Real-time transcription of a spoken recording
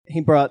he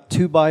brought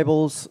 2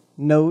 Bibles,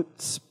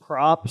 notes,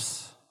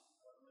 props,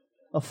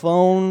 a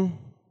phone.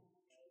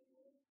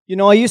 You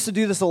know, I used to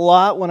do this a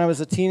lot when I was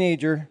a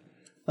teenager.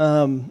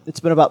 It's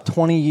been about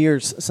 20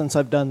 years since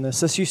I've done this.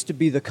 This used to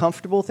be the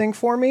comfortable thing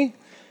for me.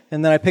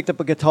 And then I picked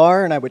up a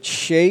guitar and I would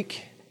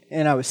shake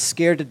and I was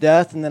scared to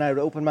death. And then I would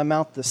open my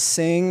mouth to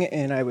sing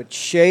and I would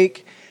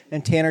shake.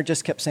 And Tanner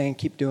just kept saying,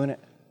 keep doing it.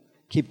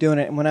 Keep doing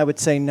it. And when I would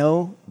say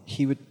no,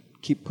 he would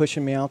keep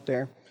pushing me out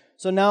there.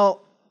 So now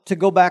to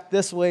go back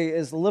this way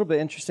is a little bit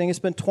interesting. It's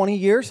been 20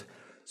 years,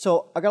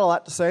 so I got a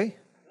lot to say.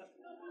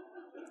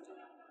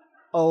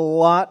 A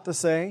lot to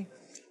say.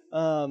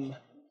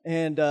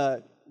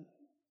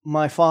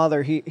 My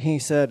father, he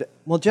said,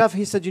 well, Jeff,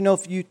 he said, you know,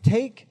 if you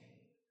take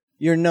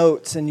your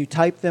notes and you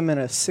type them in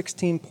a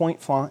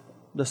 16-point font,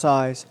 the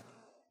size,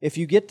 if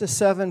you get to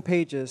 7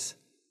 pages,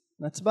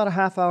 that's about a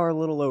half hour, a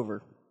little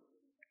over.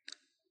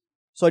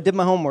 So I did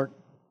my homework,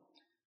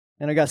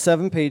 and I got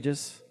 7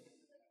 pages,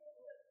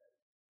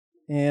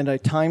 and I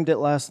timed it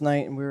last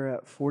night, and we were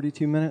at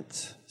 42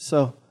 minutes.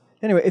 So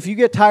anyway, if you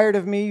get tired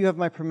of me, you have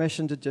my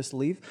permission to just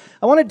leave.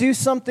 I want to do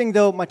something,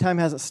 though. My time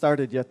hasn't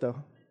started yet,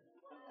 though.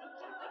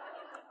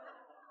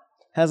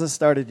 Hasn't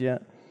started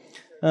yet.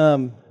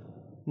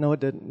 No, it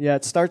didn't. Yeah,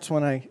 it starts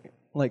when I,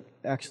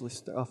 actually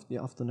start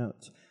off the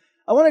notes.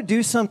 I want to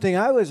do something.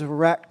 I was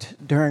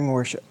wrecked during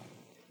worship.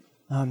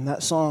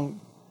 That song,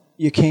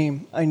 You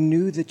Came, I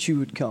knew that you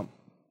would come.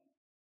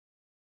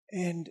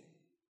 And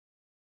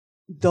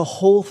the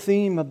whole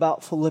theme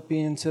about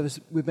Philippians is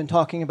we've been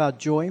talking about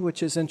joy,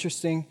 which is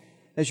interesting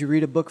as you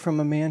read a book from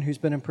a man who's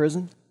been in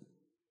prison.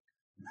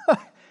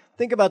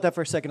 Think about that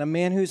for a second. A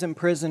man who's in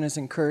prison is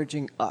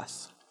encouraging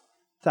us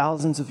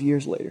thousands of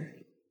years later.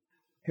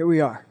 Here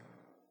we are,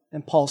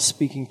 and Paul's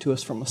speaking to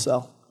us from a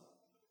cell.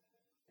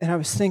 And I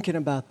was thinking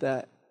about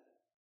that.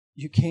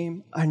 You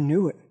came, I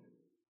knew it.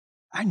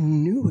 I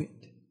knew it.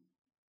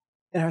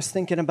 And I was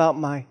thinking about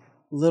my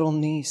little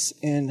niece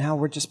and how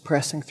we're just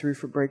pressing through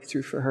for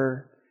breakthrough for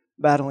her,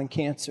 battling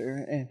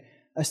cancer. And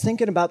I was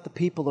thinking about the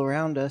people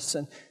around us.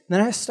 And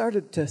then I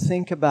started to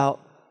think about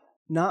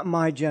not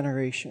my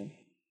generation,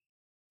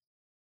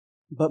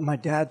 but my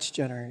dad's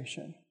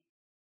generation.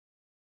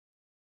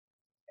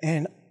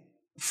 And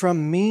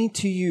from me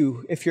to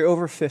you, if you're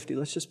over 50,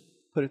 let's just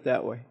put it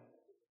that way.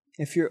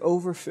 If you're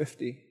over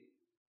 50,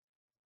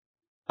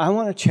 I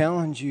want to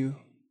challenge you.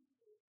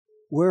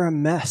 We're a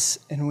mess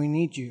and we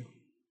need you.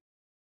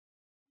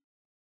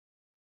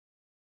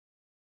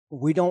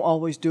 We don't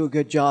always do a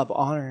good job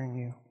honoring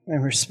you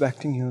and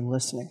respecting you and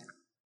listening.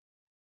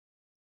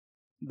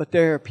 But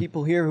there are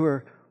people here who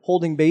are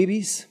holding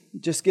babies,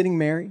 just getting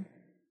married,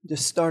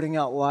 just starting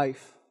out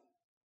life,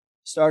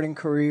 starting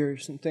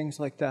careers and things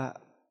like that.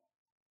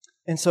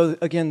 And so,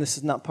 again, this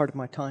is not part of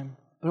my time.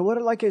 But what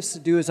I'd like us to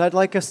do is I'd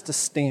like us to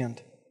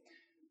stand.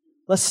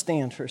 Let's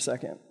stand for a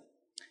second.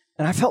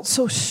 And I felt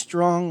so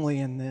strongly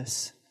in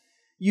this.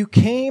 You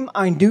came,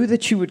 I knew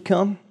that you would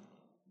come.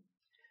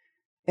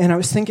 And I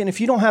was thinking,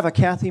 if you don't have a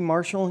Kathy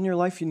Marshall in your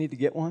life, you need to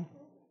get one.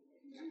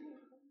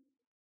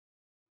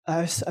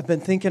 I've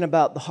been thinking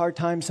about the hard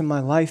times in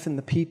my life and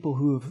the people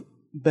who have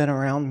been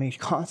around me,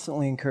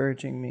 constantly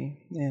encouraging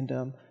me.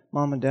 And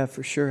Mom and Dad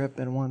for sure have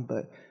been one,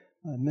 but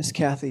Miss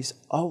Kathy's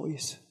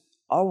always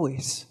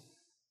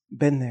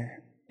been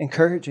there,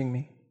 encouraging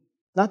me,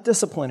 not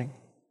disciplining,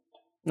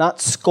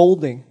 not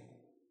scolding,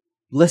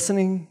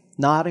 listening,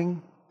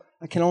 nodding.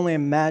 I can only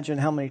imagine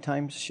how many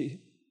times she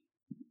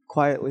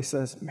quietly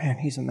says, man,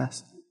 he's a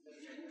mess.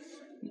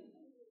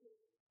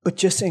 But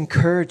just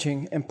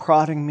encouraging and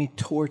prodding me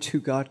towards who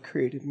God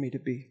created me to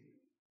be.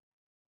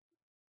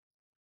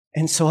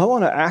 And so I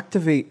want to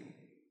activate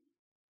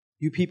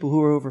you people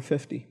who are over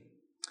 50.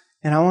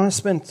 And I want to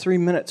spend 3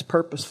 minutes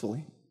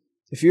purposefully.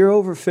 If you're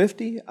over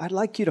 50, I'd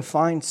like you to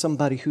find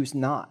somebody who's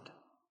not,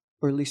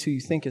 or at least who you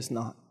think is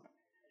not,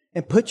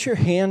 and put your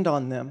hand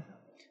on them.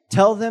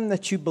 Tell them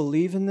that you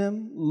believe in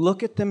them.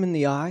 Look at them in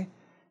the eye,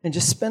 and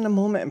just spend a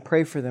moment and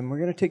pray for them. We're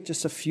going to take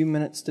just a few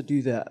minutes to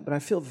do that, but I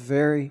feel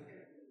very,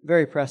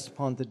 very pressed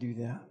upon to do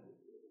that.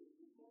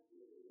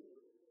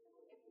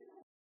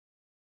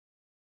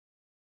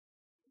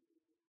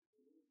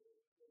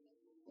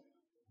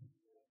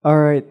 All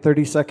right,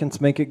 30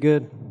 seconds, make it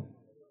good.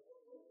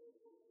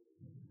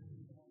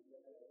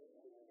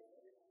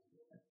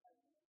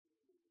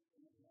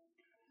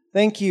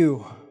 Thank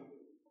you.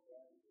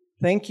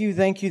 Thank you,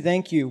 thank you,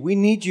 thank you. We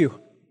need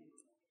you.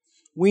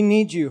 We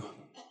need you.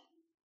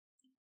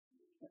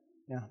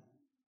 Yeah.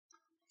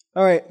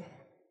 All right.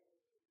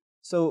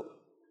 So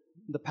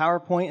the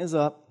PowerPoint is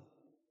up.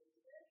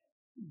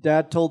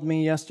 Dad told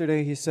me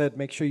yesterday, he said,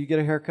 make sure you get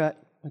a haircut.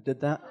 I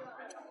did that.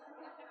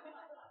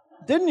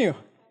 Didn't you?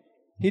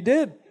 He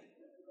did.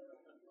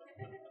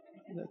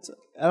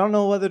 I don't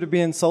know whether to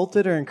be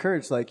insulted or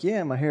encouraged. Like,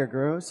 yeah, my hair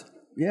grows.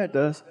 Yeah, it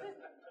does.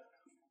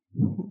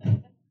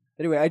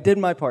 Anyway, I did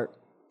my part.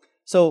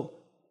 So,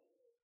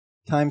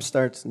 time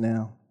starts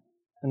now.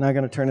 I'm not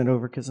going to turn it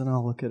over because then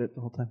I'll look at it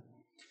the whole time.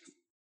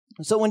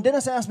 So when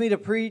Dennis asked me to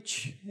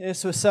preach,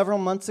 this was several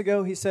months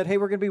ago, he said, hey,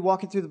 we're going to be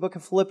walking through the book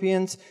of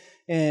Philippians,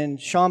 and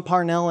Sean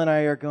Parnell and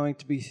I are going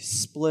to be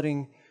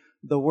splitting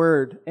the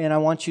word, and I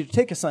want you to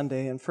take a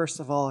Sunday. And first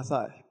of all, I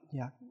thought,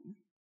 yeah,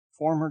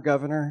 former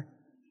governor,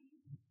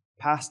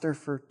 pastor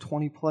for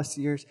 20 plus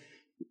years.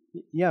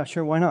 Yeah,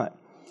 sure, why not?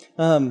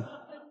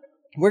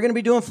 We're going to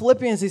be doing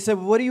Philippians. He said,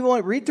 what do you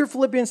want? Read through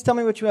Philippians, tell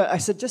me what you want. I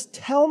said, just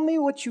tell me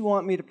what you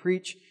want me to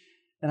preach,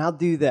 and I'll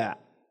do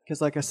that. Because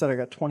like I said, I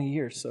got 20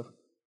 years, so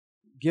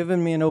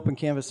giving me an open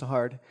canvas is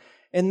hard.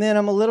 And then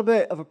I'm a little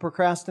bit of a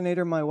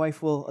procrastinator. My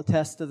wife will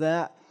attest to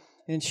that.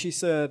 And she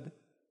said,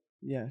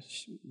 yeah,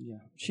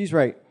 she's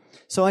right.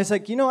 So I was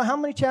like, how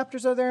many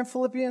chapters are there in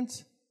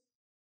Philippians?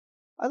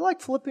 I like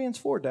Philippians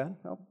 4, Dad.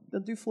 I'll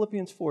do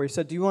Philippians 4. He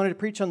said, do you want to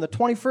preach on the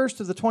 21st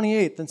or the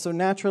 28th? And so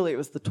naturally it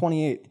was the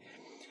 28th.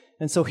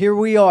 And so here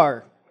we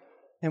are,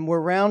 and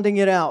we're rounding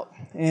it out.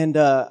 And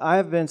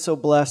I've been so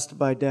blessed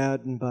by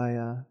Dad and by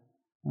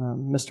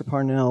Mr.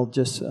 Parnell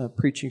just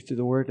preaching through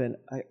the Word, and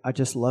I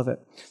just love it.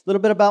 A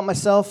little bit about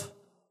myself.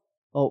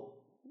 Oh,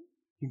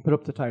 you can put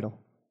up the title.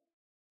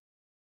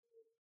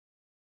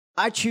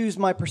 I choose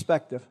my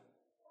perspective.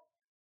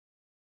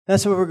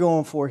 That's what we're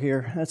going for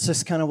here. That's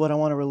just kind of what I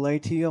want to relay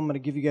to you. I'm going to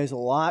give you guys a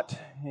lot,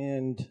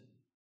 and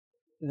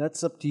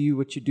that's up to you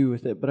what you do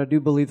with it. But I do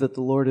believe that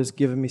the Lord has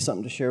given me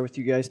something to share with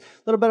you guys. A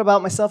little bit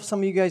about myself. Some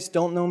of you guys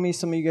don't know me.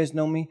 Some of you guys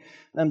know me.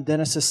 I'm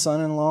Dennis's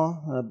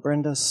son-in-law,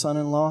 Brenda's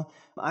son-in-law.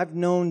 I've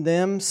known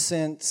them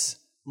since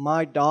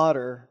my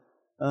daughter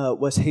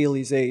was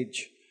Haley's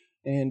age.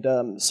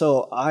 And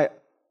so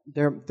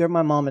they're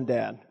my mom and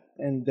dad,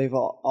 and they've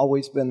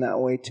always been that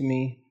way to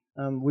me.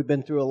 We've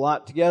been through a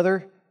lot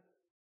together.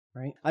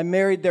 Right? I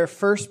married their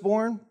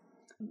firstborn,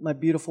 my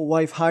beautiful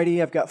wife,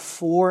 Heidi. I've got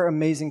 4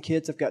 amazing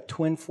kids. I've got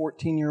twin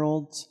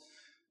 14-year-olds.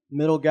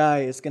 Middle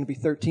guy is going to be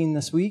 13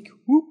 this week.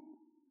 Whoop.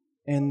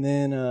 And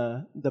then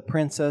the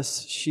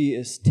princess, she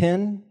is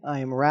 10. I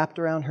am wrapped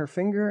around her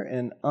finger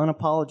and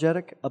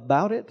unapologetic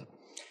about it.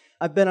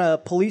 I've been a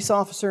police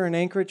officer in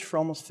Anchorage for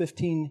almost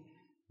 15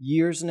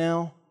 years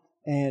now.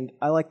 And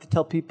I like to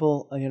tell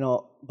people,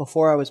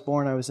 before I was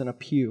born, I was in a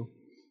pew.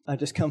 I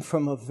just come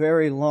from a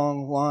very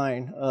long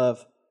line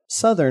of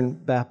Southern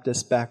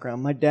Baptist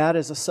background. My dad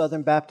is a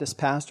Southern Baptist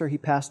pastor. He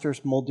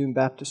pastors Muldoon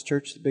Baptist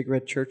Church, the Big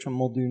Red Church on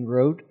Muldoon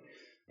Road.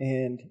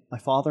 And my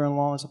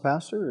father-in-law is a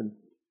pastor, and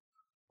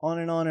on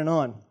and on and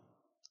on.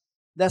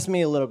 That's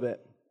me a little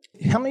bit.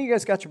 How many of you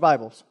guys got your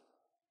Bibles?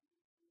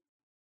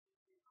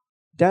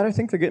 Dad, I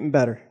think they're getting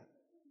better.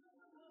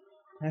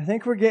 I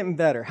think we're getting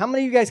better. How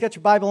many of you guys got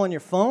your Bible on your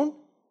phone?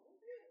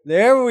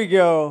 There we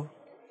go.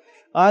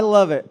 I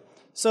love it.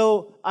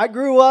 So I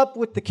grew up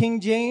with the King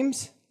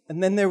James,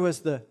 and then there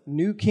was the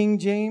New King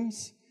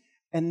James,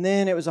 and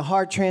then it was a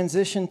hard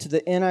transition to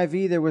the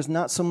NIV. There was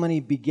not so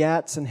many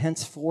begats and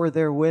henceforth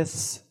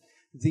therewiths,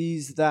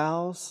 these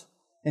thous,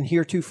 and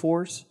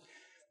heretofores.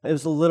 It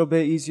was a little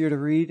bit easier to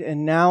read,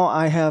 and now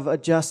I have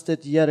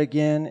adjusted yet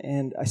again,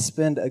 and I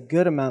spend a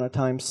good amount of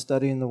time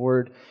studying the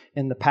Word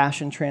in the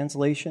Passion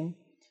Translation.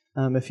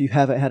 If you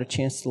haven't had a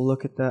chance to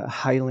look at that, I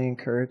highly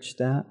encourage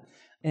that.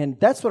 And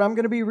that's what I'm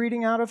going to be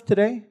reading out of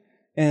today.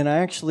 And I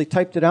actually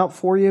typed it out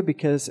for you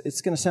because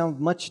it's going to sound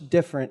much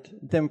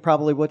different than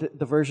probably what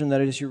the version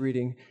that it is you're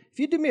reading. If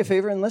you do me a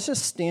favor, and let's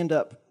just stand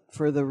up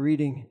for the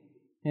reading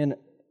and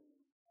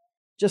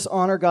just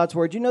honor God's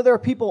Word. There are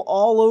people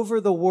all over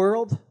the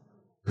world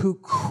who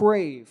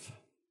crave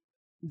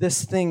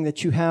this thing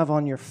that you have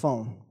on your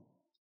phone.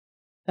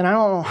 And I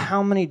don't know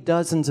how many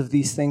dozens of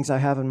these things I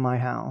have in my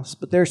house,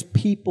 but there's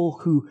people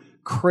who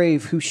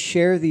crave, who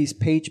share these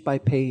page by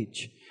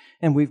page,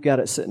 and we've got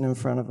it sitting in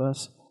front of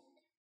us.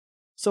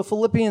 So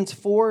Philippians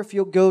 4, if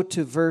you'll go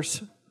to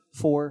verse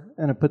 4,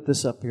 and I put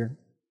this up here.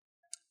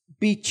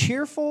 Be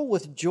cheerful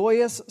with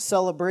joyous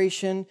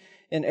celebration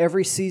in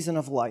every season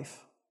of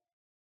life.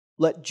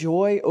 Let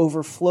joy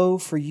overflow,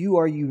 for you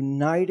are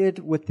united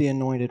with the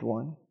Anointed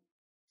One.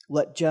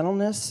 Let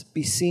gentleness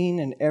be seen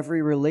in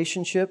every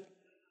relationship,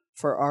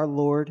 for our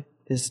Lord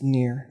is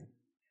near.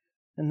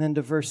 And then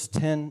to verse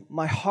 10,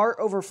 my heart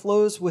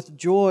overflows with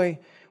joy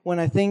when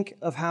I think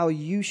of how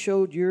you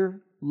showed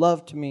your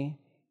love to me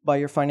by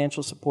your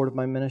financial support of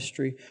my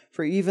ministry.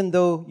 For even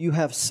though you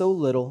have so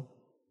little,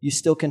 you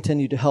still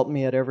continue to help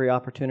me at every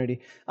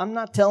opportunity. I'm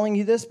not telling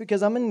you this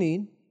because I'm in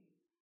need,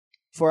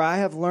 for I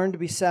have learned to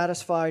be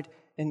satisfied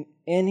in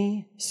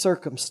any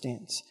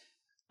circumstance.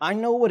 I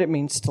know what it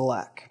means to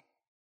lack,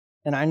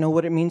 and I know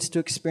what it means to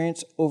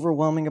experience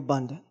overwhelming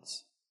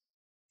abundance.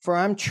 For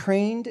I'm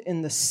trained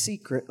in the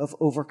secret of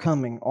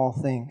overcoming all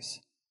things,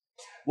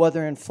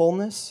 whether in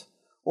fullness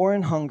or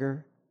in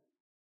hunger,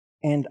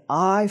 and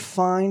I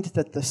find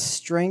that the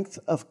strength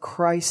of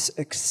Christ's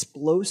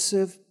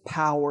explosive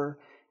power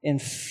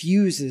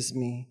infuses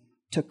me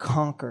to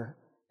conquer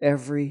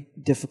every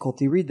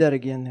difficulty. Read that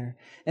again there.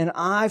 And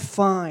I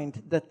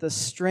find that the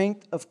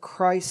strength of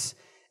Christ's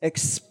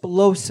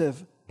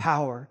explosive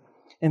power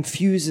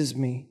infuses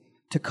me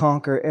to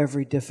conquer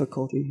every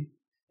difficulty.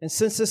 And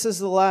since this is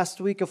the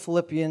last week of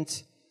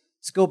Philippians,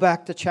 let's go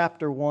back to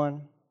chapter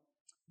 1,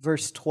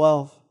 verse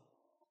 12.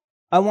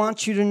 I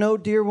want you to know,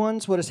 dear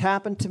ones, what has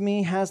happened to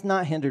me has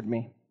not hindered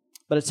me,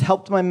 but it's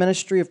helped my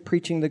ministry of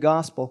preaching the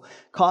gospel,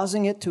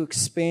 causing it to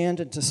expand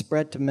and to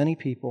spread to many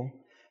people.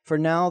 For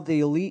now, the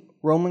elite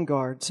Roman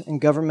guards and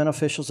government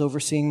officials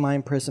overseeing my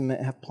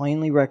imprisonment have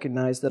plainly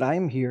recognized that I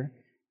am here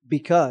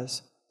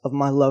because of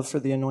my love for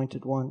the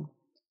Anointed One.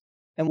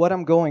 And what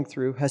I'm going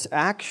through has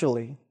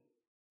actually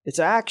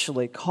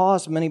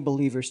caused many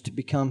believers to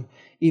become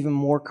even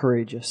more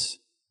courageous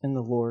in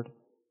the Lord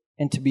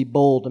and to be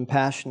bold and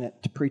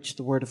passionate to preach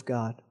the Word of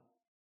God,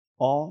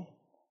 all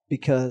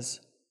because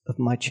of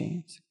my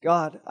chains.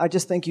 God, I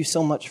just thank you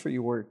so much for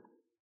your Word.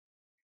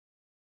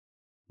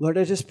 Lord,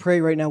 I just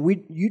pray right now,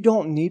 you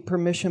don't need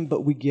permission,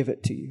 but we give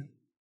it to you.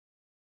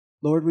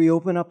 Lord, we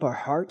open up our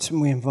hearts and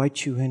we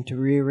invite you in to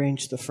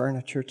rearrange the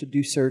furniture, to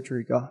do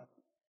surgery, God.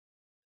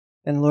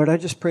 And Lord, I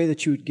just pray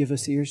that you would give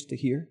us ears to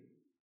hear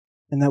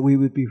and that we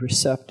would be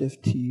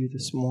receptive to you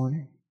this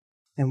morning.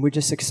 And we're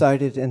just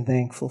excited and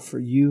thankful for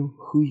you,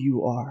 who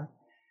you are.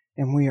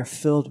 And we are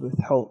filled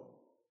with hope.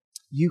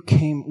 You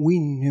came, we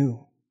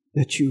knew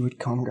that you would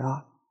come,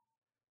 God.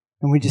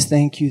 And we just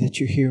thank you that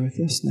you're here with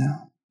us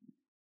now.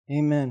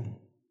 Amen.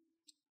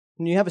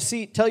 When you have a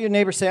seat, tell your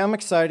neighbor, say, I'm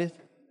excited.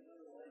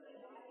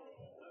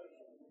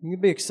 You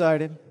can be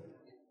excited.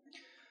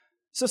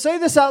 So say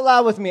this out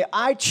loud with me.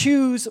 I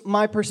choose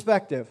my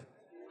perspective.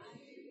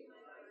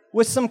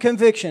 With some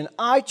conviction.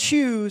 I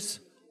choose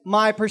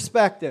my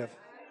perspective.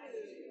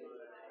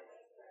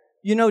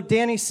 You know,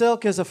 Danny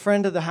Silk is a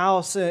friend of the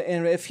house,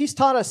 and if he's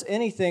taught us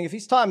anything, if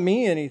he's taught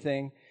me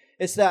anything,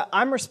 it's that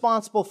I'm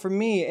responsible for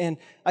me. And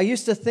I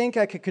used to think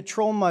I could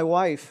control my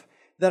wife,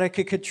 that I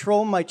could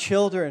control my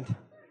children.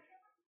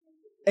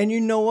 And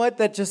you know what?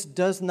 That just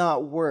does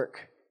not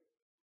work.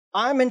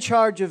 I'm in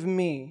charge of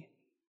me,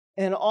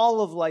 and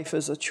all of life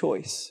is a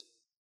choice.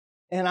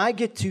 And I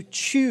get to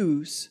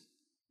choose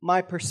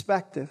my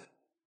perspective.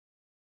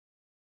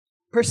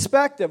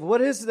 Perspective,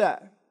 what is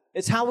that?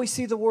 It's how we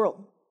see the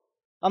world.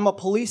 I'm a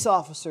police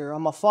officer.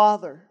 I'm a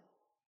father.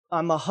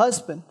 I'm a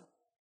husband.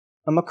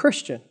 I'm a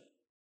Christian.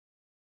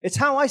 It's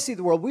how I see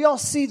the world. We all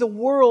see the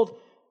world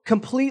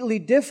completely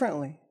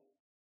differently.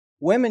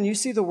 Women, you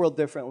see the world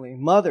differently.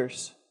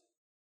 Mothers,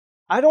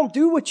 I don't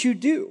do what you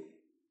do.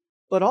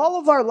 But all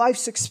of our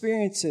life's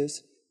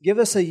experiences give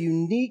us a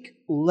unique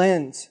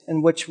lens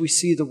in which we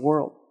see the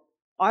world.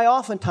 I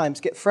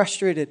oftentimes get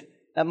frustrated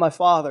at my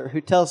father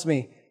who tells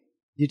me,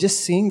 you're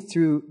just seeing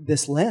through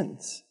this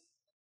lens.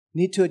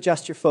 You need to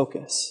adjust your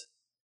focus.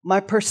 My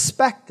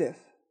perspective,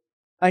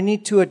 I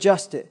need to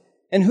adjust it.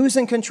 And who's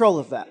in control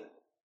of that?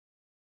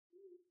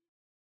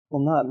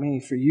 Well, not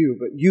me for you,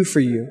 but you for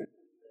you.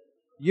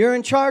 You're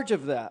in charge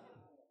of that.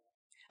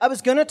 I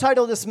was going to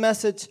title this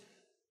message,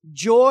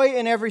 Joy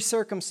in Every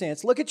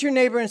Circumstance. Look at your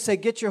neighbor and say,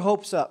 get your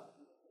hopes up.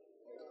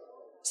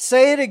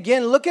 Say it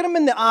again. Look at him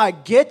in the eye.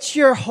 Get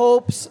your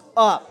hopes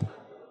up.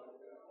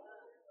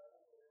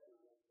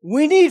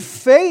 We need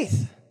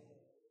faith.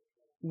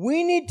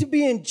 We need to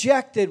be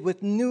injected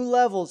with new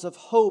levels of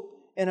hope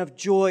and of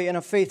joy and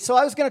of faith. So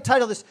I was going to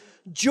title this,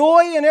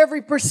 Joy in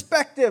Every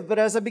Perspective. But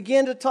as I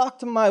began to talk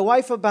to my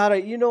wife about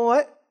it, you know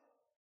what?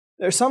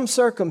 There's some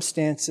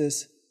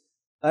circumstances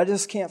I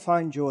just can't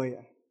find joy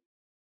in.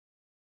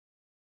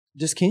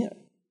 Just can't.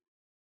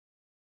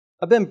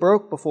 I've been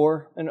broke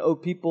before and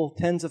owed people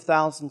tens of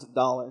thousands of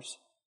dollars.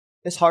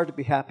 It's hard to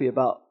be happy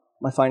about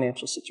my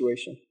financial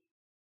situation.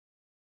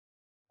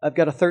 I've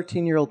got a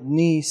 13-year-old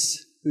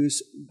niece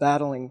who's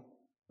battling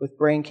with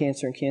brain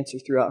cancer and cancer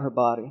throughout her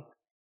body.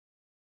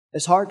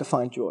 It's hard to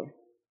find joy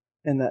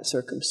in that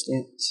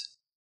circumstance.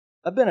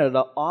 I've been at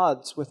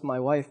odds with my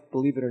wife,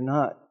 believe it or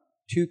not.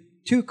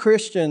 Two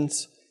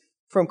Christians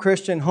from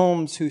Christian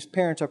homes whose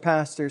parents are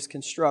pastors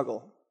can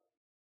struggle.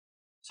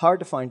 It's hard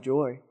to find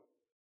joy.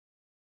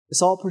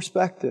 It's all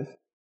perspective.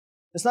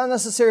 It's not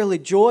necessarily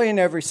joy in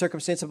every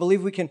circumstance. I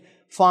believe we can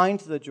find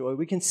the joy.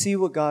 We can see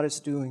what God is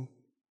doing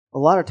a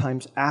lot of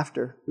times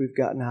after we've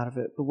gotten out of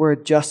it, but we're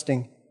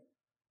adjusting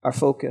our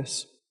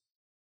focus.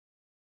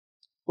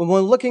 When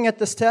we're looking at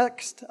this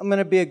text, I'm going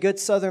to be a good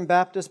Southern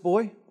Baptist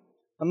boy.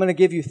 I'm going to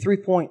give you 3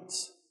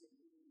 points.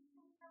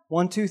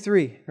 1, 2,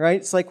 3, right?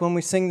 It's like when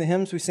we sing the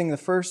hymns, we sing the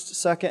first,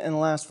 second, and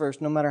last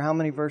verse, no matter how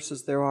many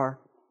verses there are.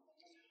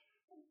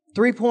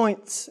 3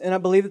 points, and I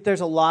believe that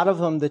there's a lot of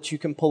them that you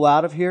can pull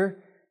out of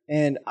here.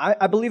 And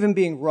I believe in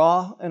being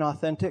raw and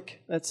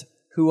authentic. That's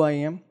who I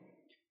am.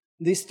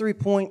 These 3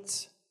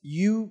 points,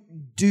 you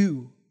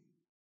do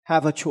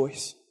have a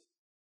choice.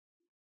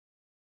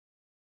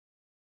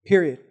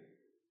 Period.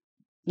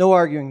 No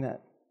arguing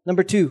that.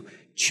 Number 2,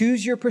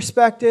 choose your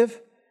perspective.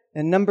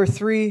 And number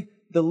 3,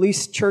 the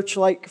least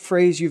church-like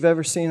phrase you've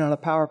ever seen on a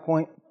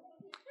PowerPoint,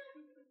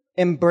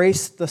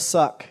 embrace the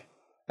suck.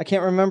 I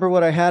can't remember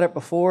what I had it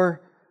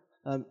before.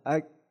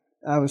 I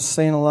was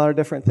saying a lot of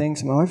different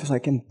things. My wife was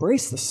like,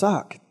 embrace the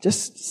suck.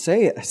 Just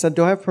say it. I said,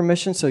 do I have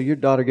permission? So your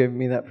daughter gave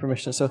me that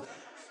permission. So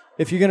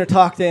if you're going to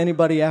talk to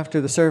anybody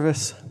after the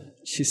service,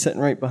 she's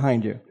sitting right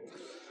behind you.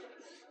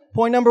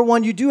 Point number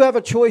 1, you do have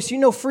a choice. You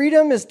know,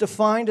 freedom is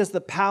defined as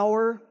the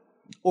power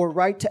or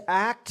right to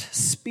act,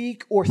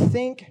 speak, or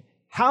think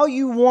how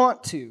you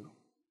want to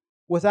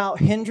without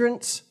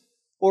hindrance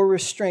or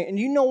restraint. And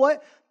you know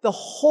what? The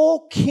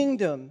whole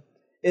kingdom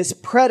is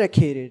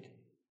predicated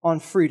on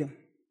freedom.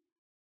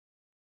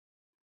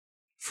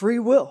 Free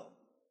will.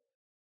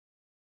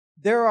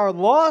 There are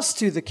laws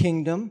to the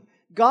kingdom.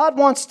 God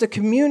wants to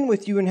commune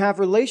with you and have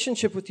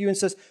relationship with you and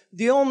says,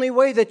 the only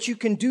way that you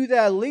can do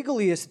that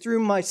legally is through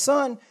my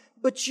son,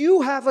 but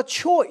you have a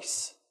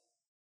choice.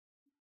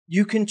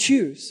 You can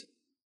choose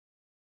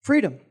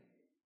freedom.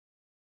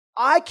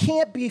 I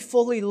can't be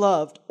fully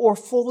loved or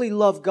fully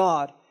love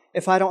God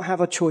if I don't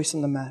have a choice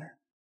in the matter.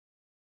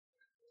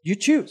 You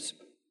choose.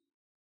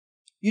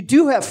 You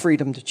do have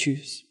freedom to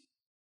choose.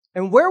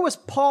 And where was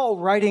Paul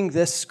writing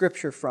this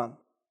scripture from?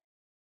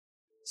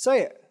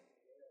 Say it.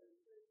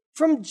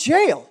 From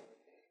jail.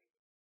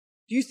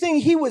 Do you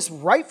think he was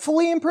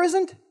rightfully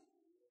imprisoned?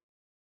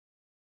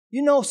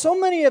 You know, so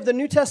many of the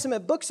New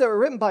Testament books that were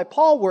written by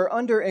Paul were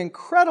under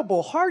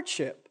incredible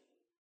hardship.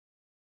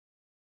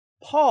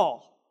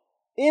 Paul,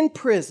 in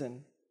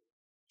prison,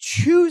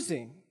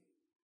 choosing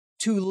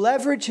to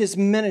leverage his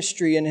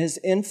ministry and his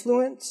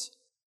influence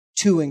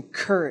to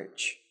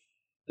encourage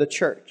the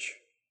church.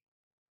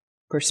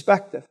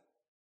 Perspective.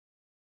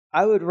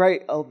 I would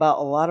write about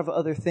a lot of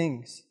other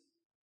things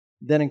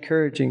than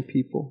encouraging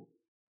people.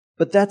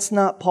 But that's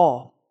not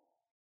Paul.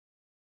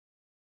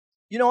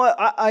 You know what?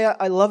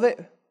 I love it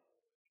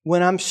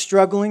when I'm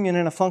struggling and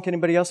in a funk.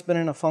 Anybody else been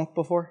in a funk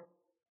before?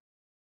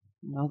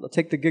 I'll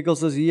take the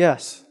giggles as a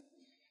yes.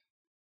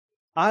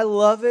 I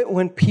love it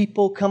when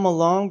people come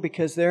along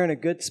because they're in a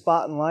good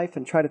spot in life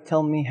and try to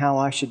tell me how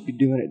I should be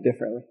doing it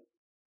differently.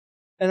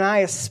 And I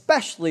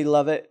especially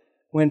love it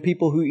when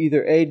people who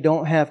either A,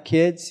 don't have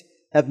kids,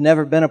 have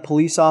never been a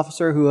police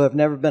officer, who have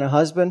never been a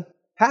husband,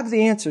 have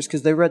the answers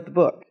because they read the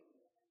book.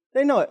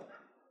 They know it.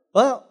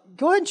 Well,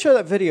 go ahead and show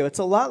that video. It's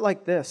a lot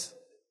like this.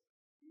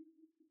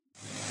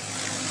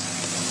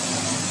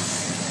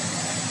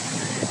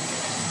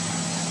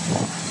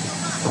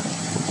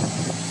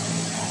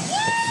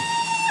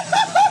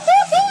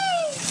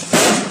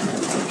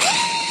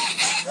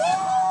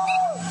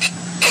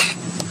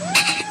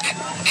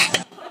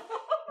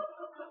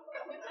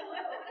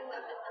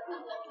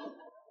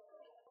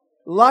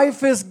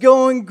 Life is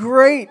going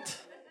great.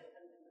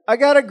 I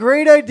got a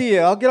great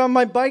idea. I'll get on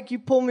my bike, you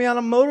pull me on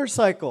a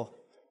motorcycle.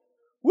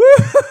 Woo!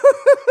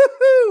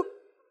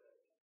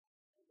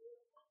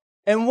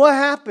 And what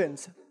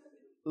happens?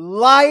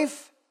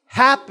 Life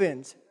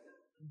happens.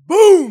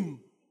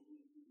 Boom!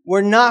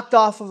 We're knocked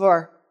off of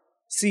our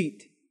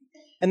seat.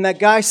 And that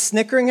guy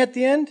snickering at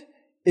the end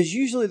is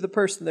usually the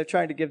person they're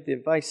trying to give the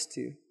advice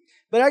to.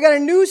 But I got a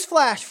news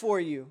flash for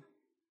you.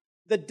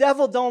 The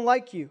devil don't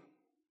like you.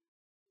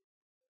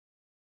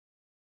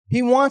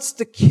 He wants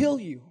to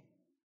kill you.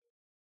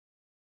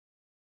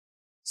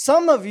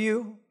 Some of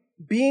you,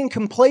 being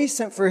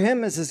complacent for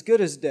him is as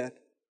good as dead.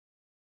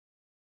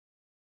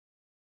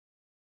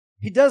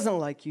 He doesn't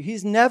like you.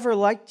 He's never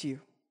liked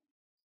you.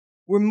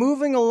 We're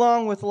moving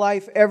along with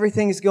life.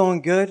 Everything's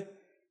going good.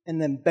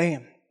 And then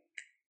bam,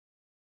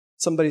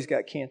 somebody's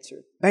got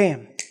cancer.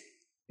 Bam,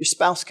 your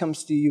spouse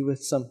comes to you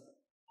with some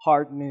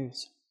hard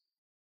news.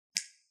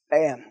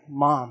 Bam,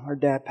 mom or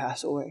dad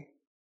pass away.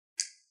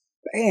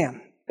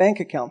 Bam, bank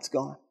account's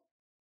gone.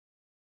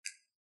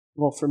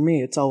 Well, for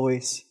me, it's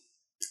always,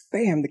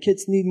 bam, the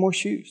kids need more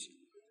shoes.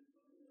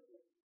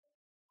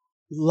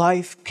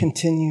 Life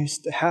continues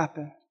to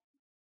happen.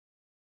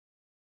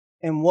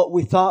 And what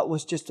we thought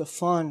was just a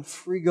fun,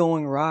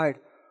 free-going ride,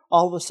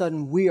 all of a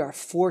sudden we are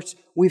forced,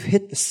 we've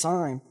hit the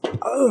sign.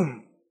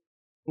 Boom!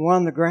 We're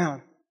on the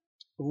ground.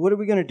 What are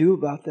we going to do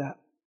about that?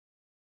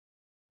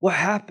 What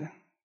happened?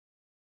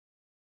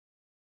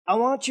 I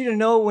want you to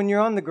know when you're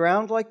on the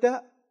ground like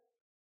that,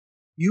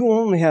 you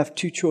only have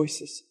two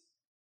choices.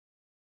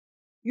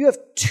 You have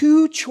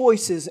two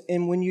choices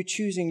in when you're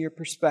choosing your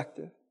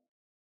perspective.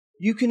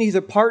 You can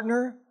either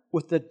partner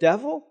with the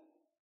devil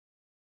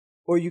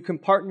or you can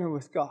partner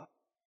with God.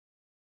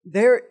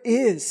 There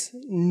is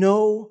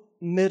no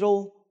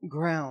middle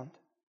ground.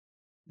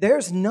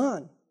 There's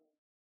none.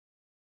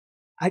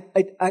 I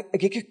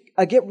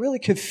get really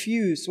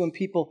confused when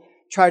people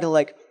try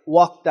to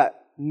walk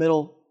that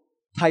middle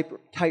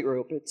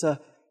tightrope. It's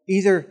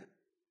either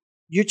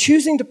you're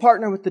choosing to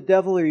partner with the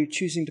devil or you're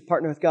choosing to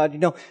partner with God. You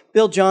know,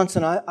 Bill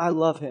Johnson, I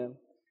love him.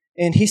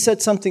 And he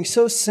said something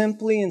so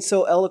simply and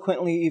so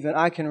eloquently, even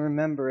I can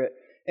remember it.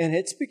 And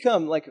it's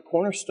become like a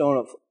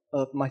cornerstone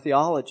of my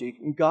theology.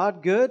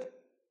 God good,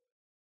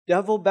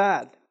 devil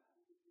bad.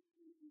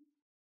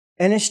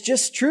 And it's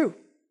just true.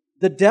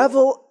 The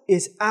devil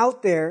is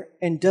out there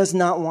and does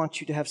not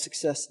want you to have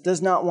success,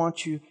 does not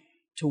want you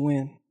to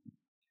win.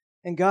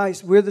 And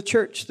guys, we're the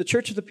church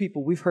of the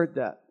people. We've heard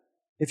that.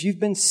 If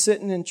you've been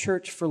sitting in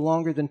church for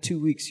longer than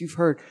 2 weeks, you've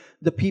heard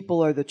the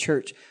people are the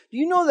church. Do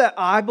you know that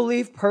I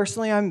believe,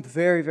 personally, I'm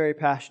very, very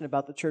passionate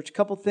about the church. A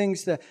couple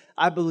things that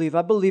I believe.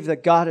 I believe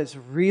that God is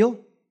real.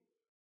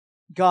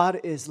 God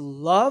is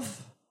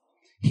love.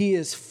 He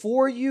is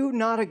for you,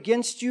 not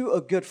against you,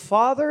 a good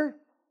father.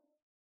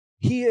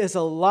 He is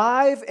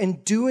alive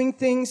and doing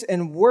things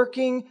and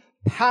working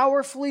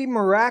powerfully,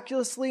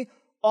 miraculously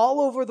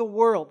all over the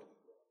world.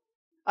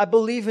 I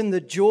believe in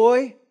the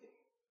joy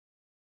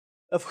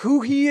of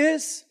who He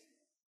is.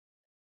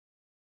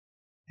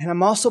 And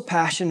I'm also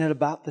passionate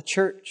about the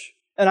church.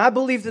 And I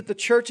believe that the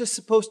church is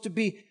supposed to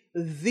be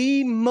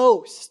the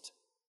most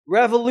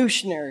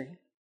revolutionary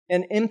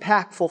and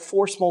impactful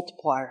force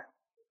multiplier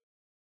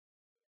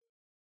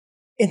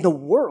in the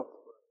world.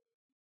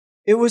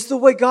 It was the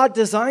way God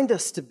designed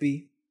us to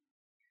be.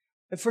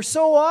 And for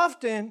so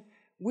often,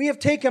 we have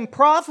taken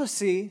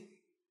prophecy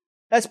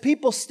as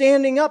people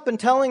standing up and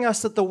telling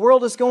us that the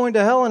world is going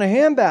to hell in a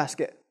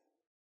handbasket.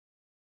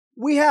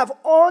 We have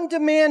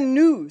on-demand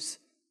news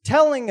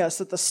telling us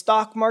that the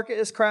stock market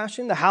is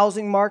crashing, the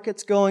housing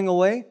market's going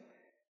away.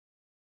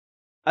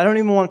 I don't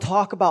even want to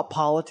talk about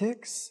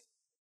politics.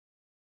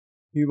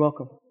 You're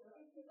welcome.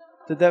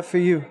 Did that for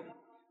you.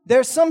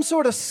 There's some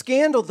sort of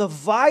scandal, the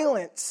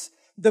violence,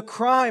 the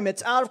crime,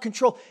 it's out of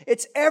control.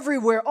 It's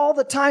everywhere all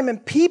the time,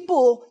 and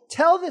people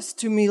tell this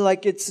to me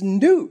like it's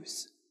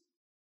news.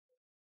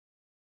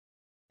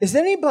 Is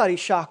anybody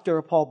shocked or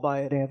appalled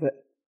by any of it?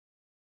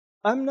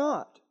 I'm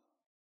not.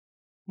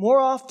 More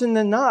often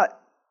than not,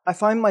 I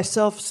find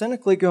myself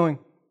cynically going,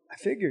 I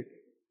figured.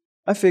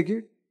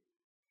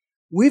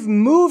 We've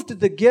moved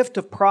the gift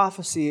of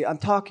prophecy, I'm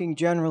talking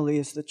generally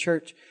as the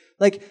church.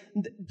 Like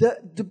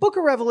the book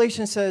of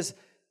Revelation says,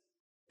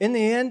 in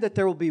the end, that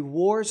there will be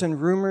wars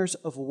and rumors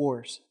of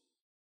wars.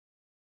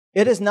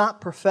 It is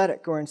not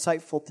prophetic or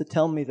insightful to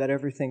tell me that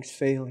everything's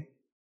failing.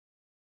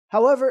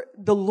 However,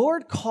 the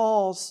Lord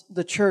calls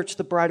the church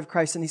the bride of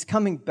Christ, and He's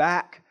coming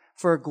back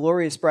for a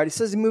glorious bride. He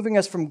says He's moving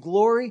us from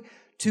glory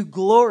to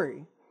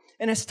glory.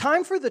 And it's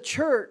time for the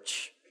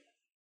church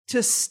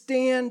to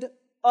stand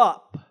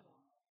up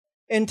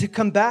and to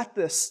combat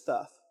this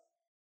stuff.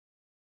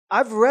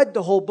 I've read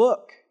the whole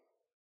book.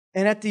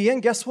 And at the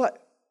end, guess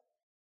what?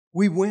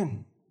 We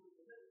win.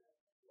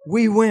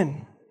 We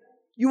win.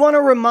 You want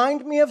to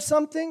remind me of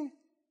something?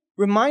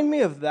 Remind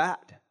me of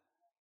that.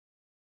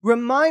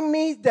 Remind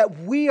me that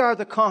we are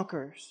the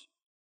conquerors.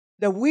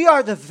 That we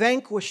are the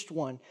vanquished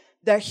one.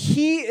 That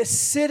He is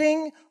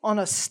sitting on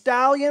a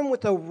stallion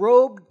with a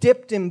robe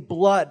dipped in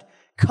blood,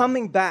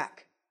 coming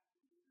back.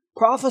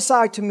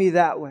 Prophesy to me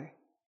that way.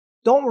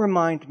 Don't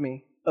remind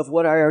me of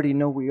what I already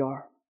know we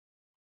are.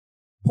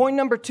 Point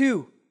number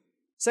 2.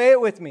 Say it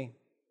with me.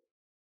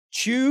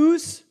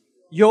 Choose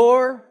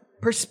your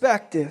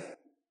perspective.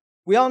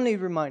 We all need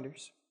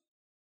reminders.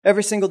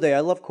 Every single day. I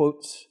love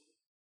quotes.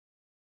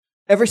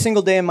 Every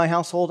single day in my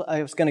household,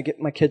 I was going to get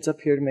my kids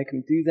up here to make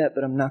them do that,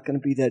 but I'm not going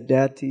to be that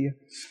dad to you.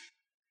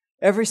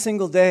 Every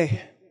single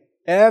day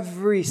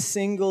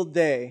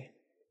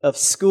of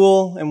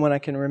school, and when I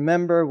can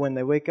remember when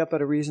they wake up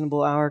at a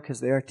reasonable hour because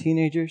they are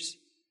teenagers,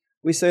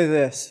 we say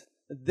this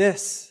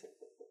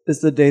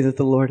is the day that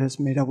the Lord has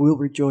made. I will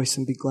rejoice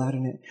and be glad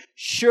in it.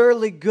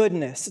 Surely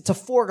goodness, it's a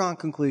foregone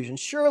conclusion,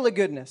 surely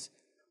goodness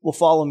will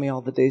follow me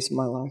all the days of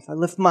my life. I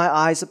lift my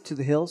eyes up to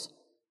the hills.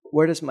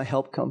 Where does my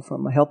help come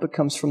from? My help, it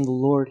comes from the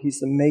Lord. He's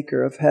the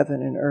maker of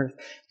heaven and earth.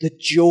 The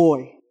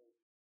joy.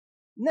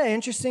 Isn't that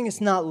interesting?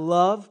 It's not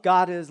love.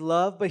 God is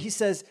love. But He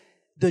says,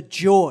 the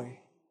joy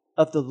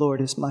of the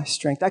Lord is my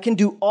strength. I can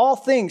do all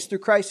things through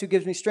Christ who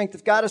gives me strength.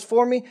 If God is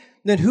for me,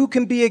 then who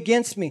can be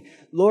against me?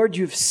 Lord,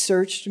 You've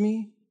searched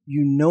me.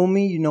 You know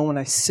me. You know when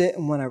I sit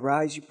and when I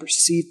rise. You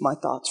perceive my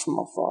thoughts from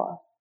afar.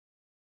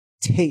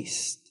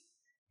 Taste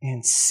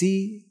and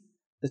see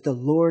that the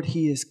Lord,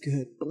 He is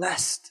good.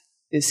 Blessed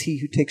is he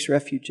who takes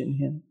refuge in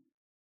Him.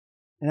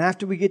 And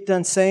after we get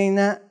done saying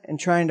that and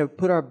trying to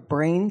put our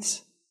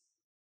brains,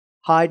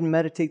 hide and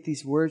meditate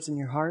these words in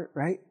your heart,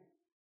 right?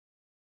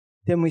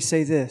 Then we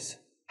say this: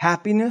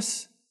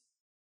 happiness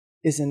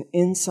is an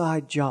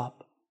inside job.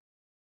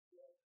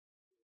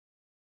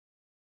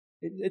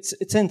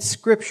 It's in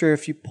Scripture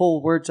if you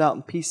pull words out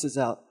and pieces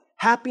out.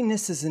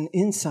 Happiness is an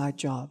inside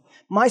job.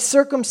 My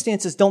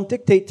circumstances don't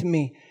dictate to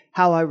me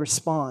how I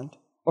respond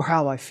or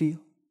how I feel.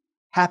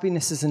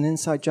 Happiness is an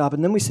inside job.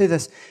 And then we say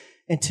this: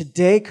 and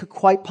today could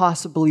quite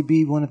possibly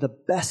be one of the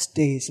best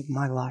days of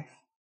my life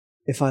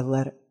if I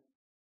let it.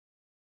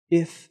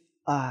 If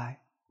I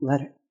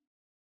let it.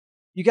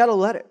 You got to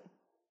let it.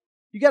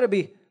 You got to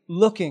be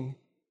looking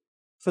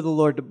for the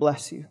Lord to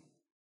bless you.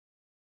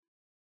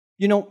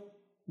 You know,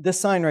 this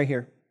sign right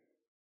here,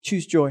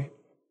 Choose Joy,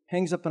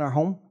 hangs up in our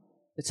home.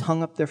 It's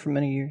hung up there for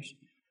many years.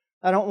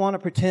 I don't want to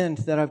pretend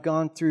that I've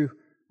gone through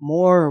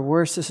more or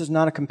worse. This is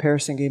not a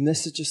comparison game.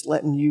 This is just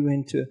letting you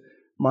into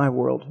my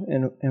world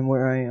and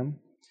where I am.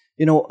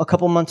 You know, a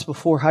couple months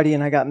before Heidi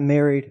and I got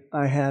married,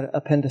 I had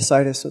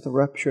appendicitis with a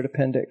ruptured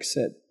appendix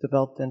that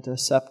developed into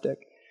septic.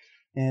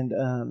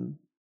 And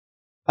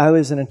I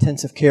was in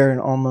intensive care and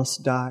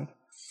almost died.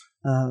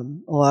 A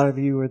lot of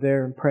you were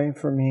there and praying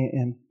for me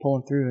and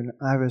pulling through. And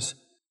I was,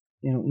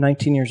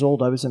 19 years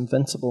old. I was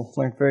invincible.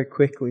 Learned very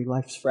quickly.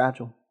 Life's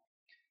fragile.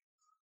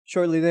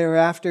 Shortly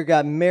thereafter,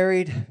 got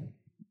married.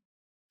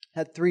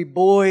 Had 3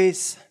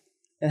 boys,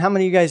 And how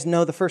many of you guys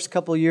know the first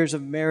couple of years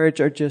of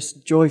marriage are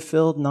just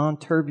joy-filled,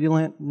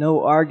 non-turbulent,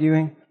 no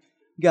arguing?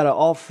 You got it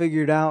all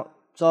figured out.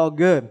 It's all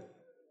good.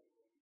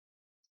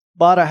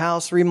 Bought a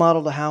house,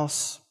 remodeled a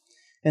house.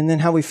 And then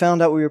how we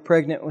found out we were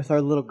pregnant with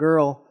our little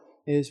girl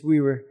is we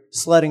were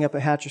sledding up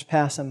at Hatcher's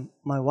Pass and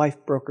my wife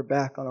broke her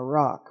back on a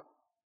rock.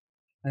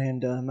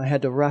 And I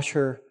had to rush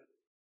her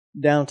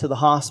down to the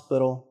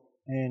hospital.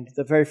 And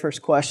the very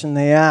first question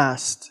they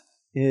asked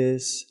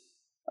is,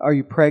 "Are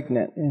you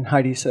pregnant?" And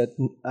Heidi said,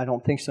 "I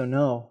don't think so,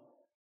 no."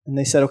 And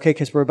they said, "Okay,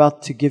 because we're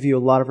about to give you a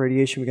lot of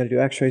radiation. We got to do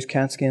x-rays,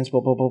 CAT scans,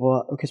 blah, blah, blah,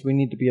 blah, because we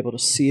need to be able to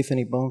see if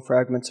any bone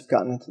fragments have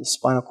gotten into the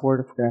spinal cord,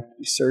 if we're going to have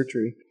to do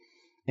surgery."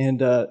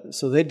 And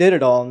so they did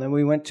it all. And then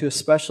we went to a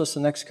specialist the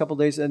next couple of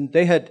days, and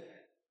they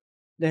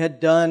had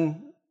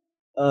done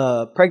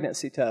a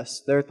pregnancy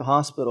test there at the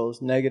hospital. It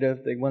was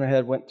negative. They went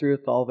ahead, went through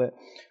with all of it.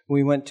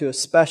 We went to a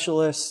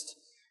specialist,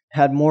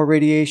 had more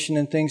radiation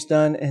and things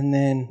done, and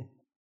then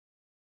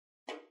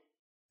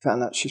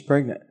found out she's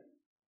pregnant.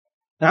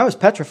 And I was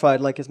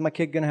petrified, like, is my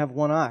kid going to have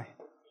one eye?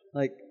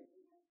 Like,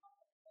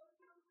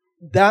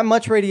 that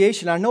much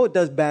radiation, I know it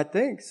does bad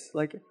things.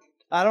 Like,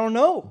 I don't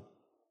know.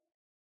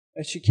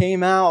 And she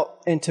came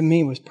out, and to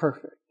me was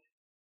perfect.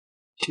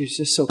 She was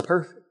just so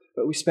perfect.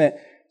 But we spent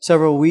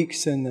several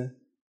weeks in the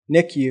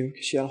NICU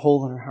because she had a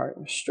hole in her heart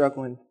and was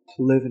struggling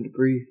to live and to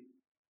breathe.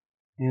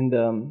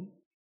 And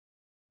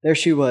there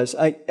she was.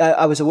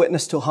 I was a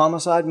witness to a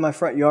homicide in my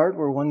front yard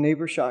where one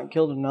neighbor shot and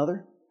killed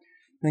another,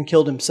 then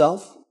killed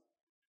himself.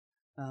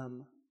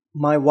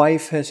 My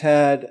wife has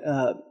had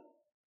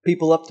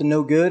people up to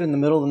no good in the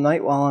middle of the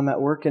night while I'm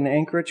at work in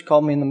Anchorage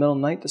call me in the middle of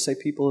the night to say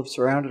people have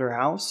surrounded her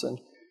house and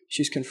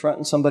she's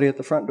confronting somebody at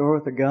the front door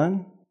with a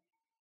gun.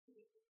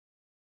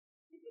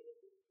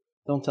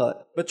 Don't tell it.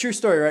 But true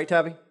story, right,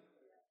 Tabby?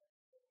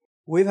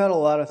 We've had a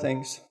lot of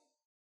things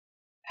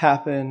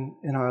happen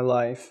in our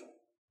life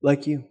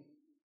like you.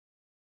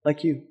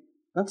 Like you.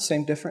 Not the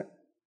same, different.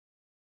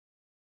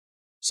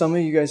 Some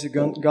of you guys have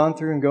gone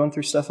through and going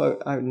through stuff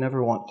I would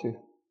never want to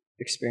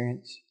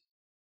experience.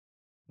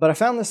 But I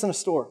found this in a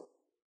store.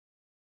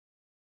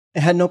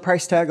 It had no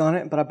price tag on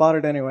it, but I bought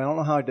it anyway. I don't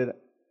know how I did it.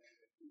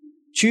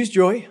 Choose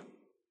Joy.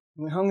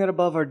 We hung it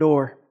above our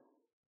door.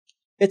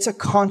 It's a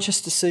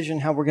conscious decision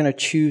how we're going to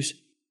choose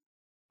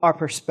our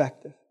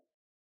perspective,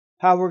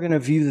 how we're going to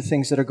view the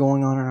things that are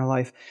going on in our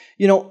life.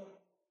 You know,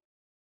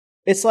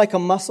 it's like a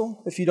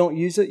muscle. If you don't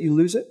use it, you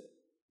lose it.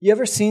 You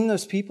ever seen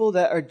those people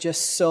that are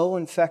just so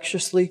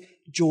infectiously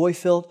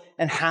joy-filled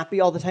and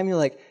happy all the time? You're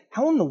like,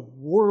 how in the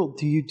world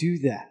do you do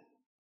that?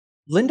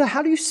 Linda,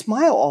 how do you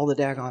smile all the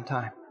daggone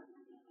time?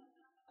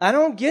 I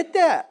don't get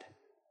that.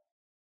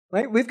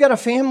 Right? We've got a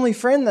family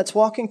friend that's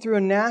walking through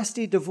a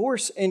nasty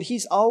divorce, and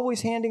he's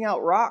always handing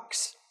out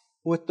rocks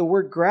with the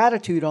word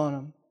gratitude on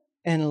them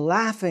and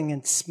laughing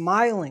and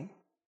smiling.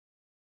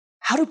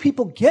 How do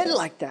people get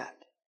like that?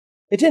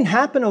 It didn't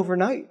happen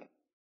overnight.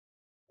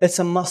 It's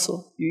a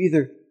muscle. You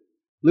either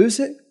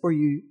lose it or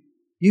you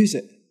use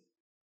it.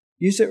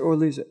 Use it or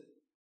lose it.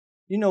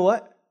 You know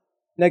what?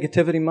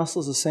 Negativity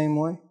muscle is the same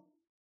way.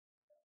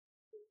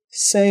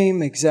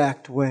 Same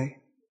exact way.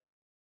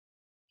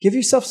 Give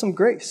yourself some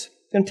grace.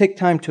 It's going to take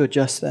time to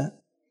adjust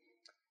that.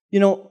 You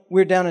know, we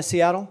were down in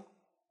Seattle,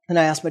 and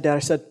I asked my dad, I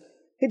said,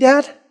 "Hey,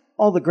 Dad,"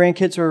 all the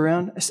grandkids were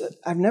around. I said,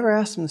 I've never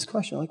asked him this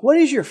question. Like, what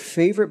is your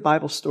favorite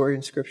Bible story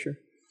in Scripture?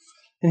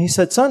 And he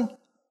said, "Son,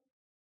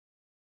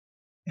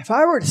 if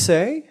I were to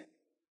say,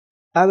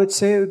 I would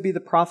say it would be the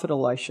prophet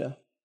Elisha."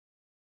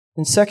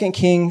 In 2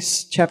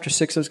 Kings chapter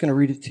 6, I was going to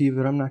read it to you,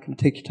 but I'm not going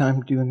to take your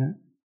time doing that.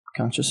 I'm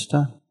conscious of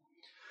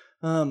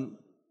time.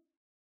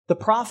 The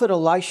prophet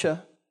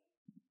Elisha,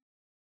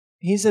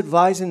 he's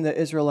advising the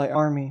Israelite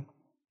army,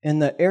 and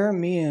the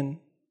Aramean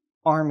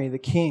army, the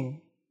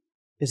king,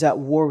 is at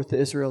war with the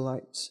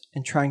Israelites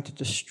and trying to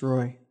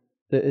destroy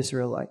the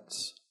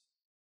Israelites.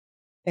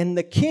 And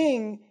the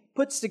king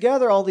puts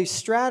together all these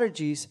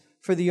strategies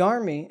for the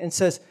army and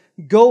says,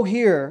 go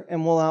here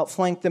and we'll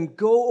outflank them.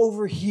 Go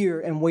over here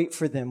and wait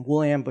for them.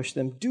 We'll ambush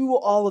them. Do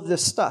all of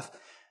this stuff.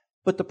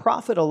 But the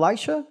prophet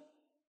Elisha,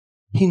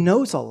 he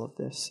knows all of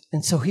this.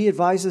 And so he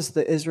advises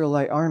the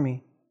Israelite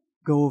army,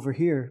 go over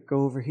here,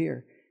 go over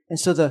here. And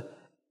so the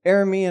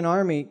Aramean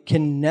army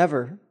can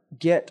never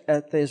get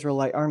at the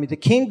Israelite army. The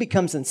king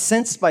becomes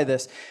incensed by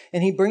this,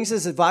 and he brings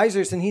his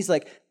advisors, and he's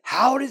like,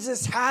 how does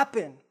this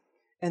happen?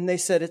 And they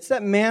said, it's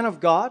that man of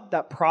God,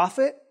 that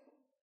prophet.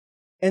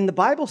 And the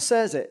Bible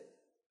says it.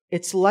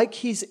 It's like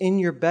he's in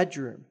your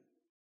bedroom.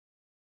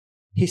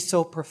 He's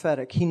so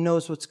prophetic. He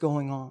knows what's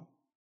going on.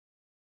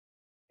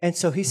 And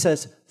so he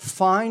says,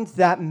 find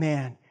that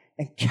man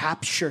and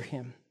capture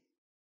him.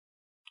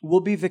 We'll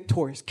be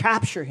victorious.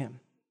 Capture him.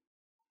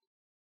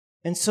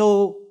 And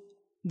so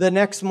the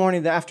next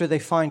morning after they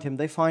find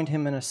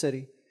him in a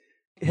city.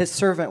 His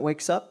servant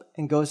wakes up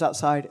and goes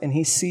outside, and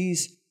he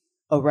sees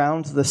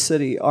around the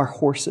city are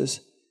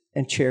horses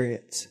and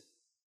chariots.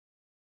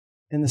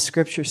 And the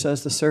scripture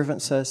says, the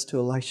servant says to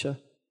Elisha,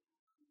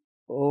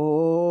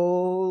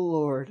 "Oh,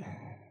 Lord,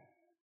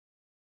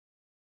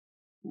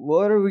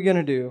 what are we going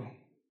to do?"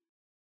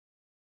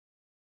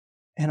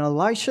 And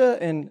Elisha,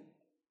 and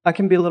I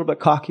can be a little bit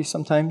cocky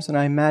sometimes, and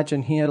I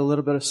imagine he had a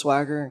little bit of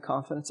swagger and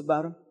confidence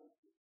about him.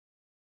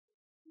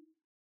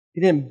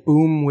 He didn't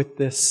boom with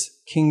this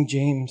King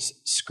James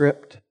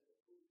script.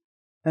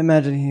 I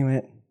imagine he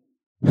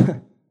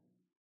went,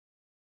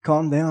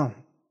 calm down.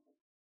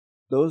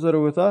 Those that are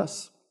with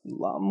us, a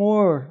lot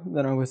more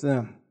than are with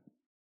them.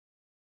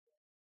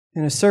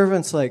 And his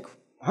servant's like,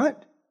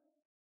 what?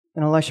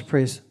 And Elisha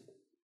prays,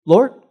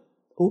 Lord,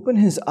 open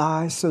his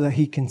eyes so that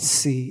he can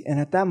see. And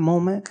at that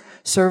moment,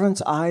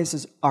 servant's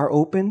eyes are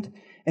opened,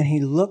 and he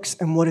looks,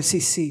 and what does he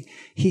see?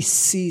 He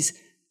sees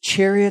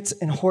chariots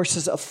and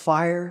horses of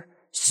fire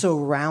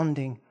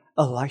surrounding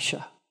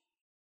Elisha.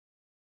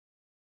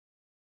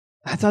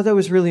 I thought that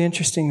was really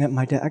interesting that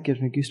my dad, that gives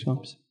me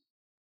goosebumps.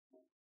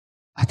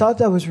 I thought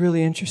that was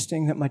really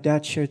interesting that my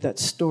dad shared that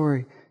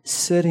story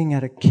sitting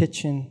at a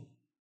kitchen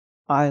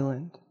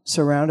island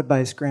surrounded by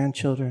his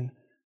grandchildren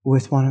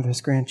with one of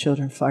his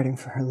grandchildren fighting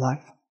for her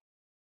life.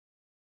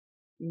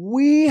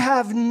 We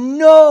have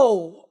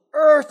no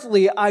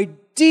earthly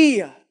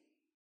idea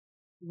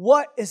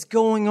what is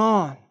going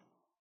on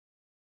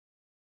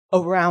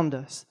around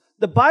us.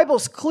 The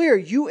Bible's clear.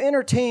 You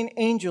entertain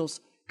angels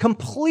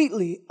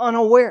completely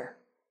unaware.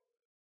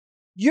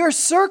 Your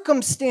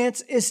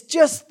circumstance is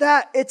just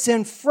that. It's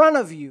in front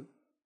of you.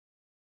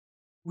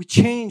 We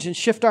change and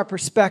shift our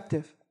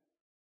perspective.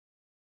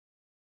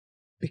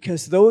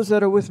 Because those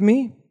that are with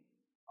me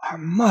are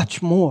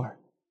much more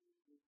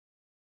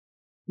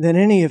than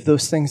any of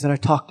those things that I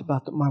talked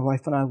about that my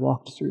wife and I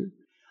walked through.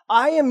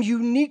 I am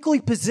uniquely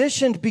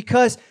positioned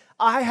because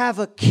I have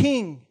a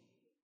king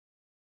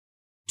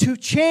to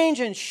change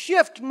and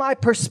shift my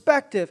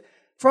perspective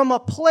from a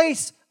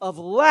place of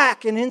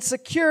lack and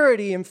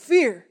insecurity and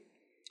fear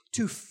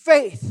to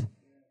faith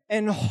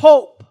and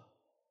hope,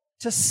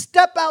 to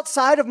step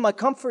outside of my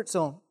comfort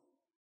zone,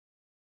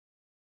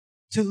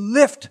 to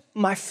lift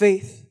my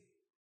faith.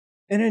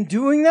 And in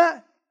doing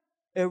that,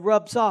 it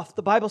rubs off.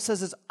 The Bible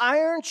says as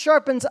iron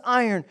sharpens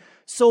iron,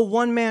 so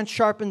one man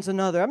sharpens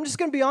another. I'm just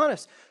going to be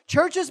honest.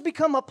 Church has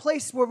become a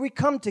place where we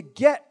come to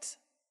get,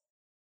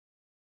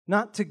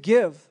 not to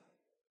give.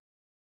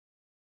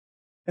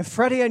 And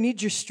Freddie, I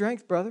need your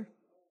strength, brother.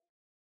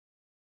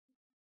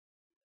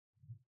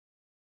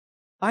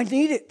 I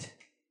need it.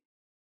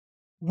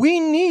 We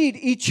need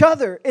each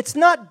other. It's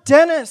not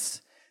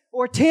Dennis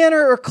or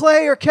Tanner or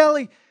Clay or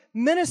Kelly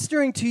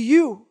ministering to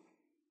you.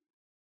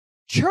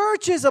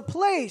 Church is a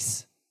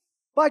place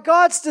by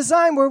God's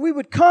design where we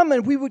would come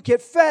and we would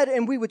get fed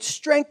and we would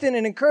strengthen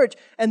and encourage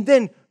and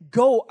then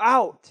go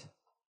out.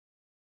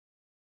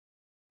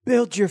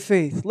 Build your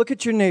faith. Look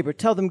at your neighbor.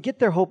 Tell them,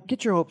 get your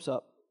hopes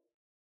up.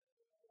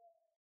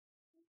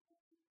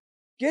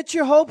 Get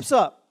your hopes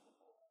up.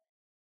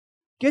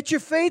 Get your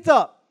faith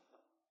up.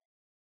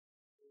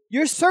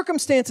 Your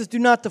circumstances do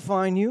not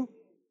define you.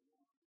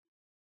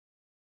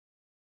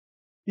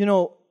 You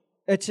know,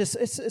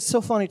 it's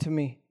so funny to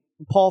me.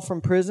 Paul from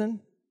prison,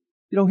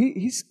 you know,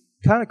 he's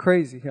kind of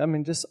crazy. I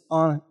mean, just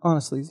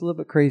honestly, he's a little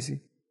bit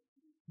crazy.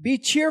 Be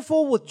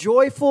cheerful with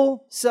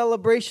joyful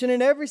celebration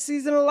in every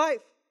season of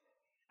life.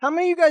 How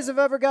many of you guys have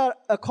ever got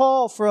a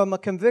call from a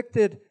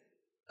convicted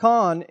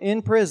con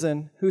in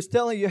prison who's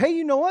telling you, hey,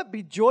 you know what?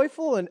 Be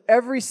joyful in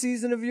every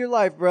season of your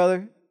life,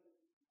 brother.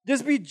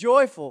 Just be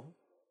joyful.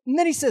 And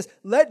then he says,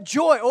 let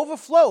joy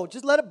overflow.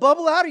 Just let it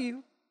bubble out of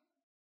you.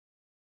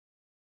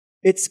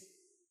 It's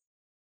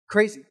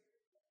crazy.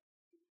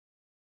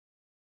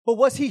 But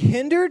was he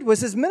hindered?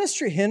 Was his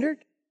ministry hindered?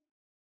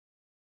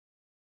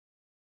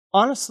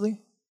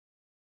 Honestly,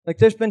 like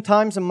there's been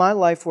times in my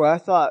life where I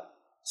thought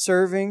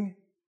serving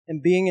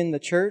and being in the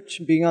church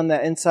and being on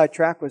that inside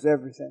track was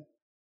everything.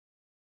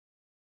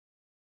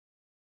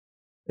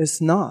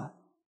 It's not.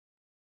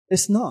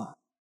 It's not.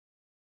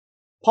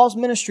 Paul's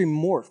ministry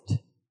morphed.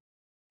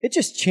 It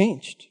just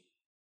changed.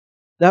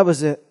 That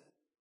was it.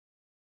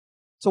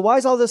 So why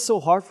is all this so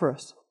hard for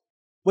us?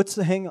 What's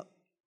the hang up?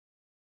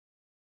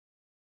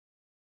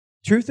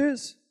 Truth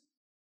is,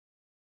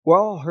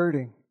 we're all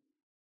hurting.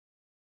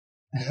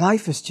 And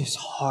life is just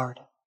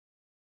hard.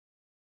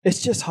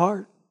 It's just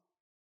hard.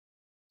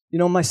 You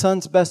know, my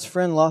son's best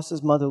friend lost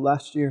his mother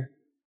last year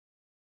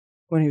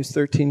when he was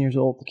 13 years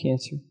old to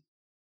cancer.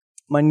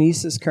 My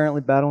niece is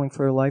currently battling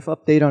for her life.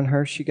 Update on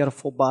her, she got a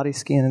full body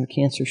scan and the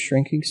cancer's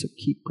shrinking, so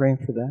keep praying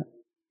for that.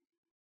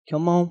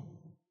 Come on.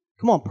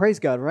 Come on, praise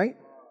God, right?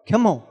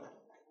 Come on.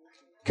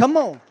 Come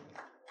on.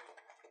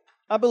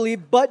 I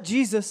believe, but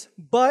Jesus.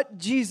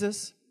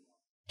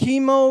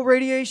 Chemo,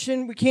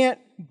 radiation, we can't,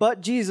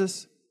 but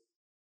Jesus.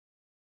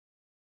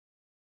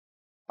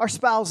 Our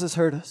spouses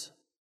hurt us.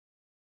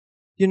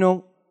 You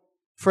know,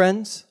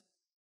 friends,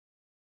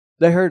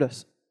 they hurt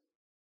us.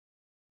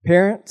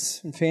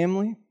 Parents and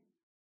family,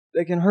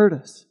 they can hurt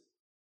us.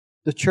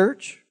 The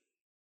church,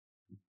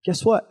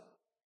 guess what?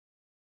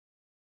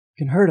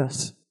 Can hurt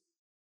us.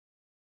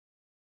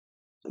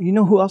 You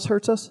know who else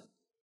hurts us?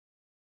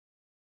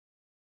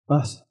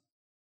 Us.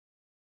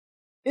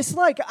 It's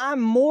like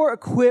I'm more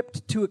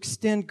equipped to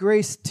extend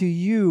grace to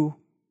you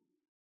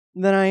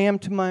than I am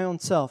to my own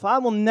self. I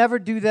will never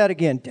do that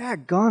again.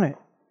 Daggone it.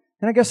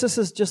 And I guess this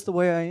is just the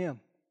way I am.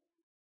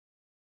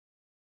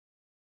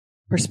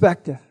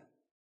 Perspective.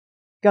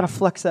 Got to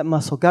flex that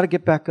muscle. Got to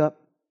get back up.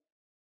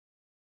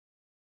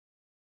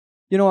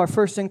 You know, our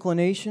first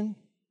inclination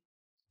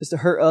is to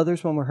hurt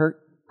others when we're hurt.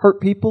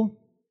 Hurt people.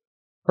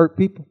 Hurt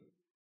people.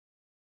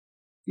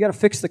 You got to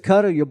fix the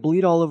cut or you'll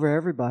bleed all over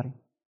everybody.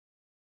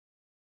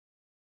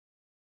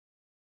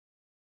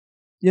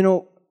 You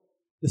know,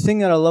 the thing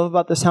that I love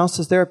about this house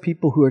is there are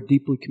people who are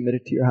deeply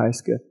committed to your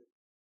highest good.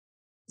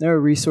 There are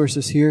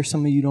resources here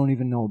some of you don't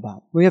even know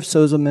about. We have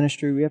Sozo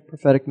ministry, we have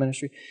prophetic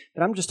ministry,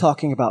 but I'm just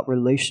talking about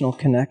relational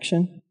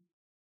connection.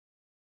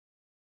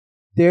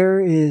 There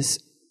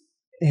is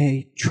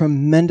a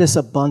tremendous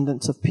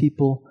abundance of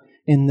people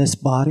in this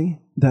body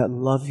that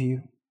love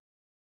you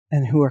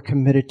and who are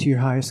committed to your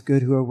highest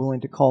good, who are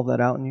willing to call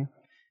that out in you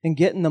and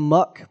get in the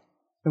muck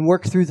and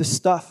work through the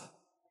stuff.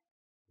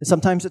 And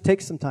sometimes it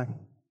takes some time.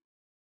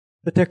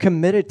 But they're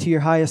committed to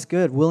your highest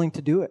good, willing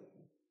to do it.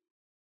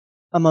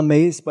 I'm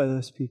amazed by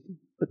those people.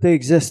 But they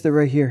exist, they're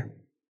right here.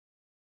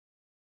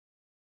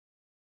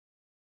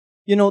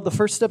 You know, the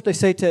first step they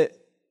say to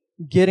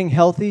getting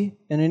healthy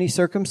in any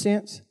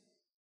circumstance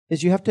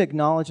is you have to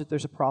acknowledge that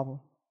there's a problem.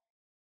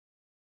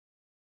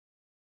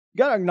 You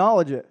got to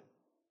acknowledge it.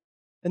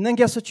 And then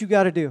guess what you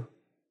got to do?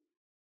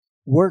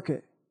 Work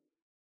it.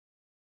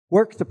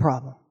 Work the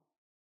problem.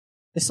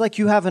 It's like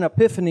you have an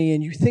epiphany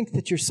and you think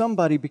that you're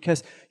somebody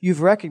because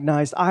you've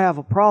recognized, I have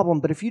a problem.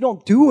 But if you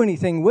don't do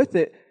anything with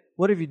it,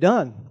 what have you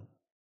done?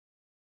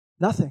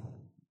 Nothing.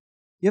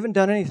 You haven't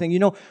done anything. You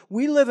know,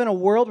 we live in a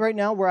world right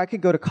now where I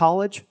could go to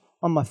college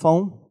on my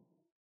phone.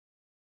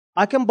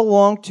 I can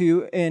belong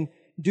to and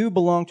do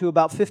belong to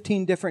about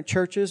 15 different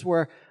churches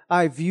where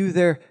I view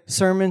their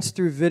sermons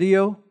through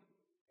video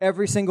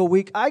every single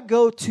week. I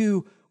go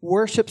to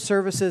worship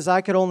services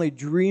I could only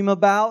dream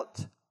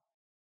about.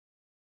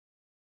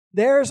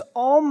 There's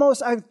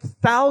I have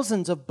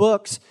thousands of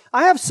books.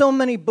 I have so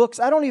many books,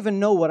 I don't even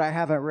know what I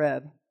haven't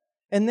read.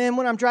 And then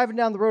when I'm driving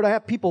down the road, I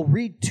have people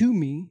read to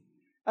me.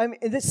 I mean,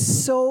 it's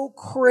so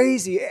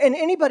crazy. And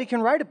anybody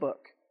can write a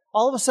book.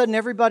 All of a sudden,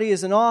 everybody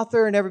is an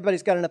author and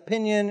everybody's got an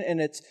opinion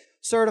and it's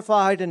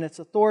certified and it's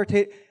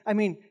authoritative. I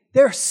mean,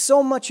 there's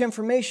so much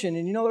information.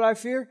 And you know what I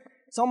fear?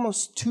 It's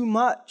almost too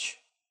much.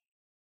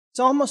 It's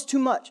almost too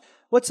much.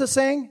 What's the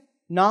saying?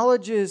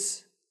 Knowledge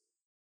is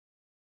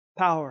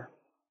power.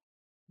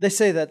 They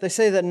say that. They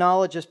say that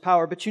knowledge is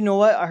power. But you know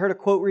what? I heard a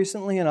quote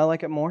recently and I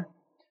like it more.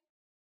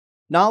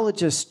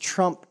 Knowledge is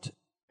trumped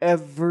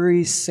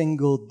every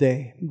single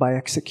day by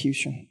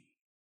execution.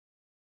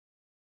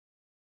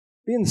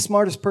 Being the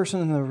smartest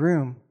person in the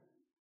room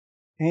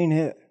ain't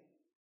it.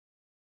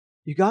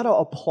 You got to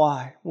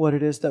apply what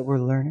it is that we're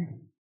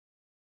learning.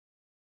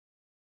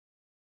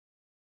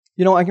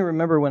 You know, I can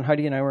remember when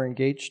Heidi and I were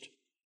engaged,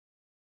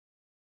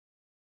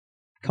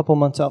 a couple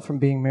months out from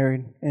being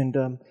married, and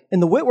in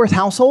the Whitworth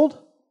household,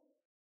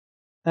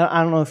 and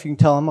I don't know if you can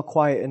tell, I'm a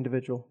quiet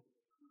individual.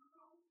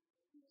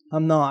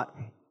 I'm not.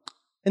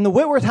 In the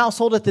Whitworth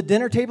household at the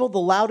dinner table, the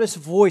loudest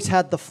voice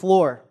had the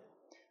floor.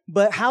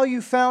 But how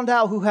you found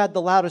out who had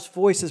the loudest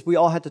voice is we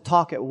all had to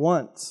talk at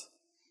once.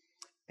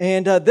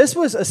 And this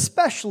was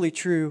especially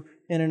true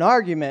in an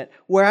argument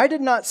where I did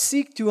not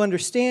seek to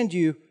understand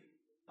you.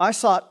 I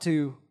sought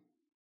to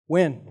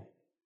win.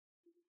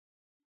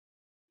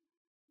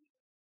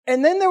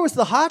 And then there was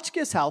the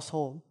Hotchkiss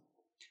household.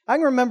 I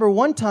can remember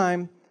one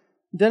time,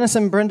 Dennis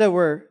and Brenda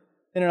were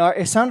in an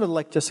it sounded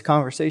like just a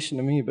conversation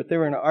to me, but they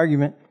were in an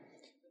argument.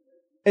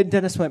 And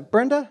Dennis went,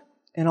 Brenda,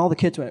 and all the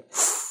kids went,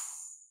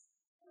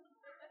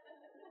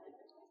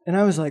 and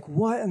I was like,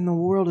 what in the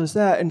world is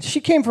that? And she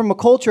came from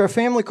a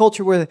family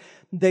culture where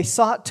they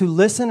sought to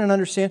listen and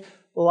understand,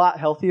 a lot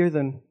healthier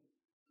than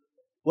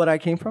what I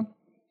came from.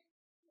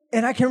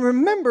 And I can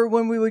remember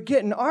when we would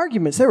get in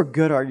arguments, they were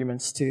good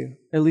arguments too,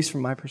 at least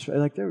from my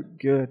perspective. Like, they were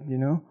good, you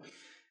know?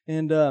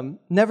 And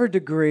never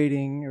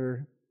degrading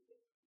or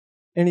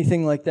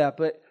anything like that.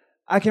 But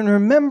I can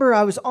remember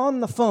I was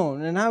on the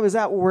phone and I was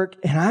at work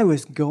and I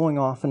was going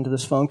off into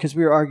this phone because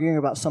we were arguing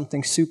about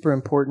something super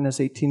important as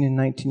 18 and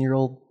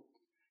 19-year-old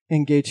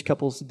engaged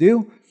couples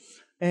do.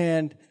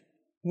 And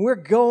we're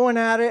going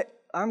at it.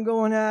 I'm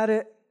going at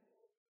it.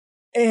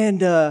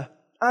 And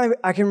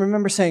I can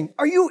remember saying,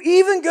 are you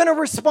even going to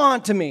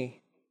respond to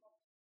me?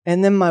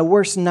 And then my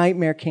worst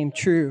nightmare came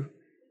true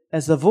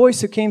as the voice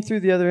who came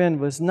through the other end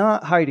was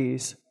not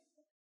Heidi's.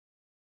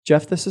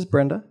 Jeff, this is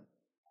Brenda.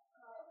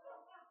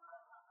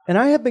 And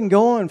I had been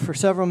going for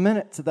several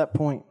minutes at that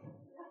point.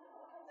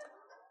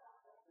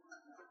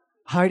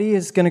 Heidi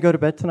is going to go to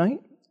bed tonight,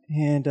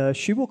 and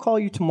she will call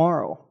you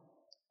tomorrow.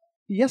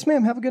 Yes,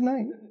 ma'am. Have a good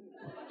night.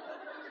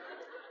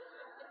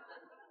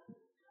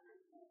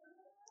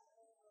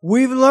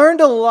 We've learned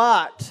a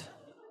lot.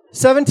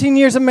 17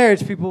 years of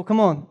marriage, people. Come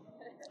on.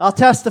 I'll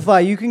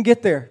testify. You can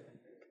get there.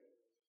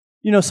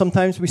 You know,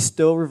 sometimes we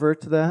still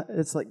revert to that.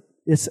 It's like,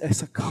 it's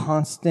a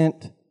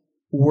constant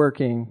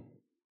working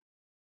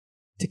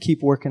to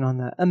keep working on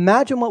that.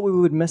 Imagine what we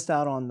would miss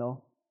out on,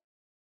 though,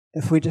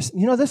 If we just,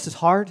 this is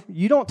hard.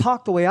 You don't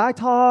talk the way I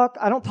talk.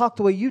 I don't talk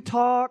the way you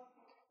talk.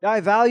 I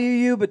value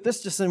you, but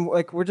this just,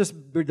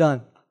 we're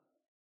done.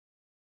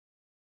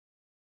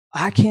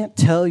 I can't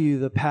tell you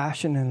the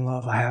passion and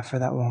love I have for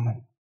that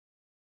woman.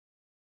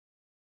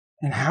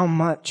 And how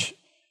much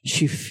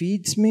she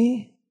feeds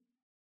me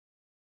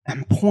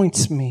and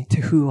points me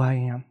to who I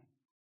am.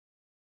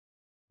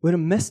 Would have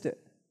missed it.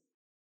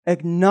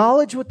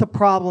 Acknowledge what the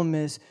problem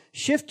is.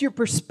 Shift your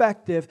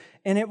perspective.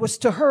 And it was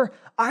to her,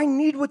 I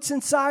need what's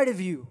inside of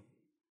you.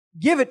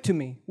 Give it to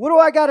me. What do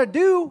I got to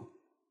do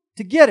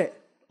to get it?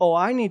 Oh,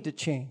 I need to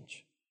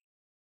change.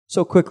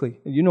 So quickly.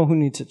 You know who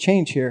needs to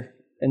change here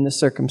in this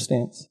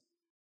circumstance.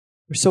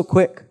 We're so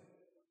quick.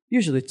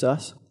 Usually it's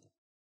us.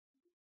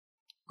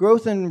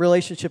 Growth and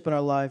relationship in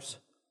our lives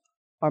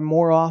are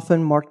more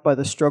often marked by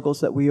the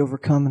struggles that we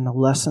overcome and the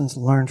lessons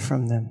learned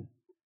from them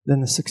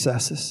than the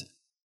successes.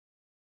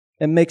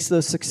 It makes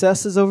those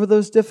successes over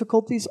those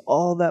difficulties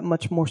all that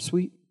much more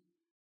sweet.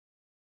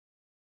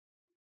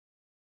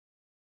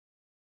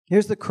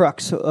 Here's the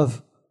crux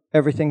of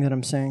everything that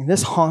I'm saying.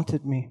 This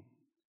haunted me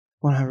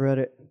when I read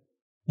it.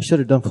 I should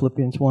have done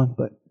Philippians 1,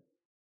 but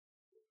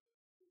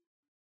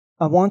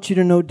I want you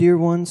to know, dear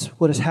ones,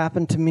 what has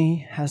happened to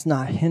me has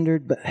not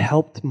hindered but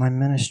helped my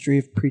ministry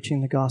of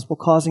preaching the gospel,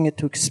 causing it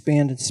to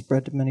expand and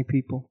spread to many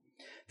people.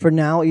 For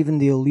now, even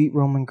the elite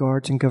Roman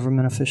guards and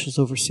government officials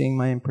overseeing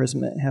my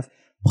imprisonment have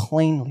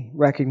plainly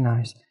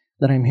recognized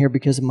that I'm here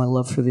because of my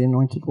love for the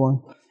Anointed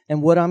One.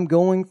 And what I'm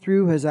going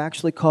through has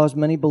actually caused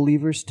many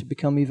believers to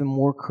become even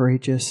more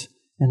courageous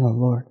in the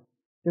Lord.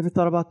 You ever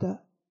thought about that?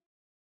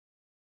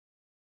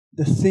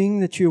 The thing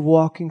that you're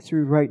walking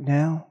through right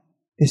now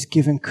is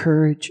giving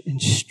courage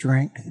and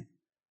strength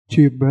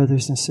to your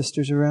brothers and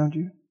sisters around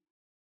you.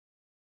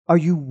 Are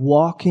you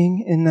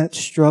walking in that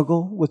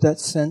struggle with that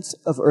sense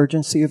of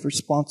urgency, of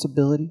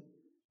responsibility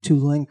to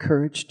lend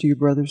courage to your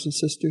brothers and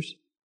sisters?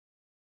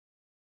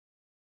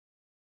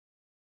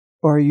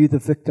 Or are you the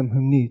victim who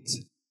needs?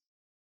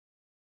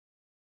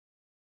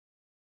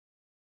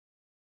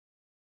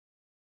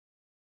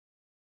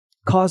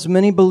 Cause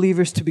many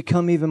believers to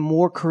become even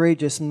more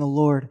courageous in the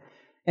Lord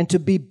and to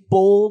be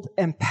bold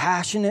and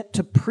passionate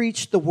to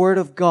preach the Word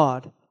of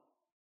God,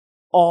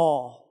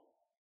 all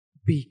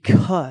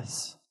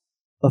because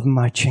of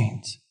my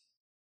chains.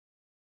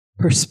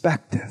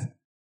 Perspective.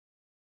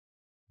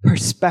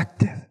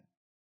 Perspective.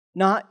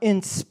 Not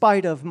in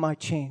spite of my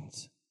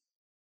chains,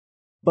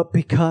 but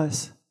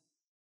because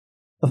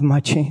of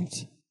my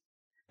chains.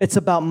 It's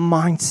about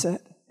mindset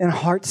and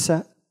heart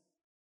set.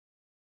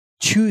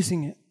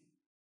 Choosing it.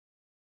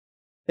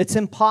 It's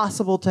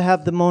impossible to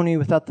have the money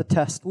without the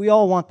test. We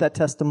all want that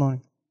testimony.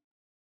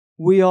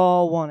 We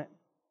all want it.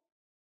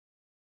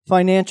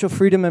 Financial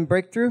freedom and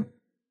breakthrough.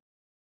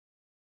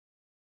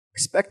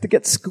 Expect to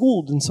get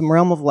schooled in some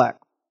realm of lack.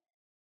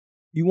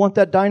 You want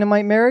that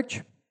dynamite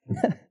marriage?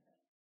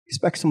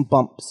 Expect some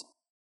bumps.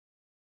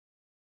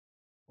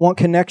 Want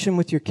connection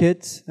with your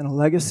kids and a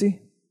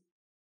legacy?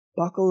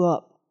 Buckle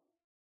up.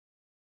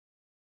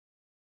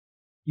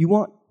 You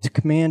want to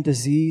command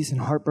disease and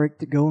heartbreak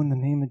to go in the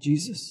name of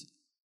Jesus?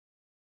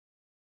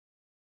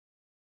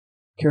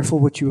 Careful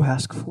what you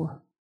ask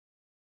for.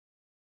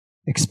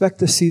 Expect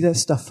to see that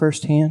stuff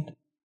firsthand.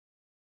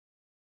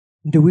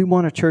 Do we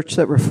want a church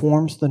that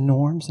reforms the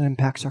norms and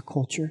impacts our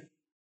culture?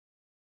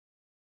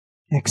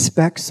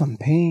 Expect some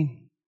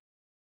pain.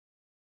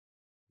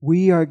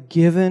 We are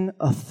given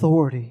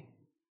authority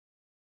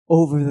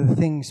over the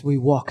things we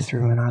walk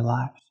through in our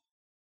lives.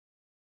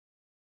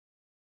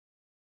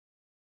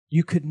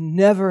 You could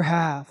never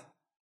have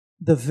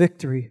the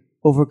victory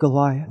over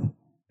Goliath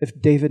if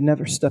David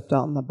never stepped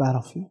out on the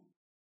battlefield.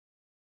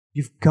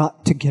 You've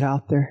got to get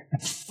out there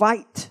and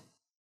fight.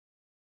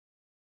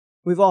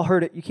 We've all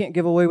heard it. You can't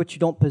give away what you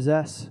don't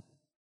possess.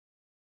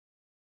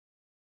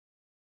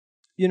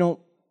 You know,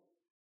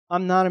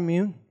 I'm not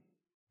immune.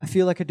 I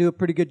feel like I do a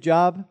pretty good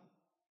job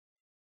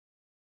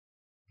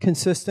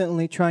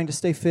consistently trying to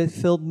stay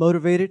filled,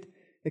 motivated,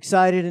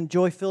 excited, and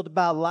joy-filled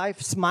about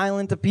life,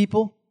 smiling to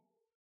people.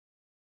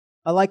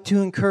 I like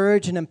to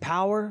encourage and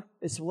empower.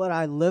 It's what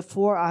I live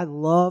for. I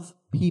love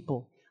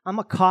people. I'm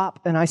a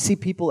cop, and I see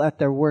people at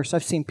their worst.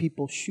 I've seen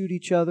people shoot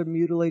each other,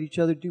 mutilate each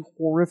other, do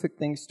horrific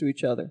things to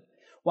each other.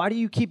 Why do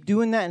you keep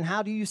doing that, and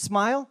how do you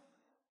smile?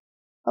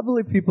 I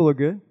believe people are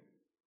good.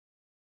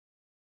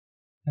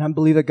 And I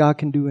believe that God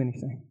can do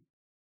anything.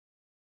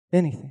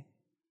 Anything.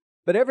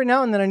 But every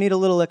now and then I need a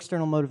little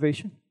external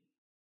motivation.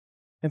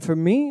 And for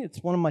me,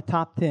 it's one of my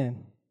top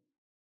 10.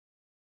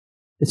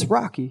 It's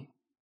Rocky.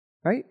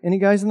 Right? Any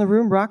guys in the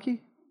room,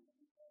 Rocky?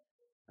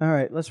 All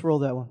right, let's roll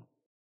that one.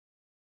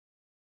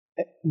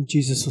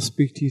 Jesus will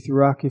speak to you through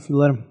Rocky if you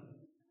let him.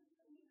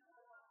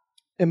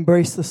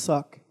 Embrace the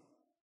suck.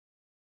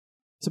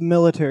 It's a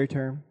military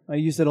term. I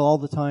use it all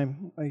the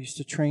time. I used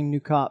to train new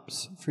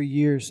cops for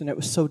years, and it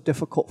was so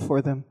difficult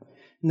for them.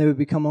 And they would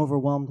become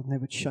overwhelmed, and they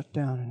would shut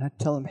down. And I'd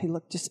tell them, hey,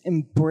 look, just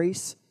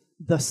embrace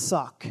the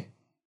suck.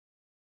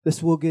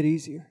 This will get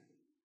easier.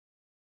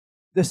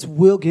 This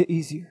will get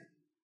easier.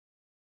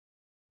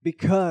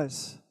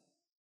 Because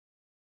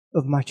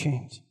of my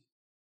chains.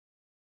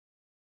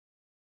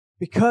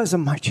 Because of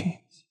my chains.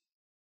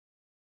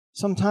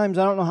 Sometimes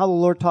I don't know how the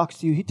Lord talks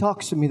to you. He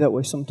talks to me that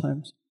way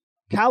sometimes.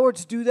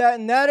 Cowards do that,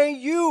 and that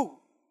ain't you.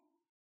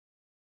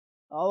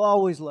 I'll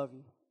always love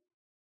you.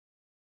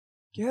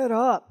 Get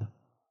up.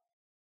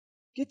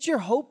 Get your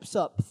hopes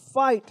up.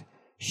 Fight.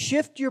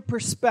 Shift your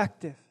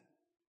perspective.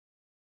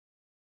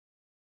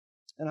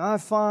 And I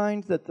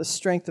find that the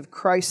strength of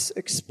Christ's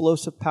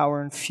explosive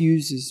power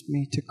infuses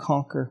me to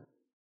conquer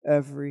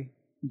every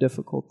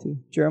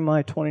difficulty.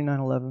 Jeremiah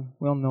 29:11.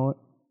 We all know it,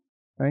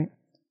 right?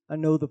 I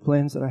know the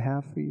plans that I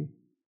have for you,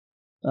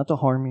 not to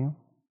harm you,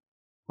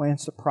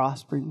 plans to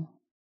prosper you,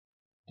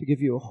 to give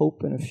you a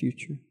hope and a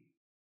future.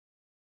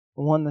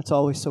 The one that's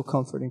always so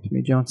comforting to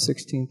me, John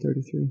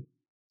 16:33.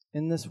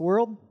 In this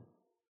world,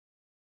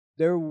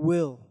 there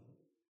will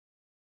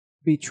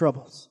be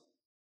troubles.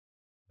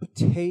 But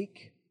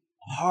take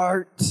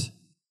heart.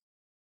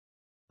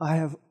 I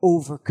have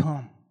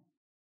overcome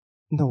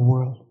the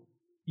world.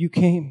 You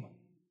came.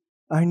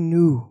 I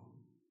knew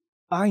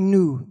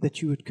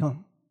that you would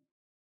come.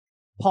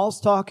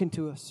 Paul's talking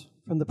to us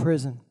from the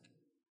prison.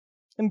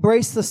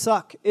 Embrace the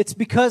suck. It's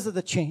because of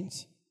the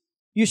chains.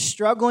 You're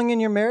struggling in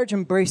your marriage,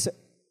 embrace it.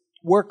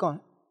 Work on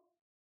it.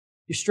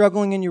 You're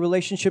struggling in your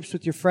relationships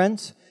with your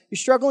friends. You're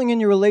struggling in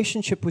your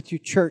relationship with your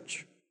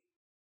church.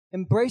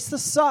 Embrace the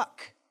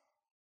suck.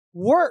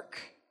 Work.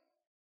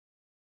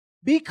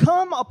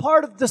 Become a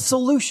part of the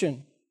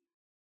solution.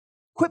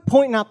 Quit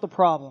pointing out the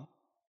problem.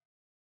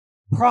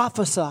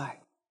 Prophesy.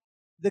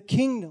 The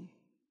kingdom.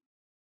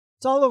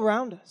 It's all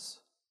around us.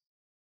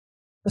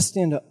 Let's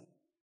stand up.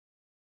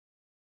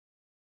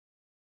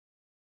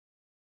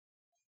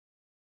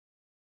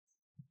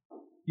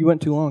 You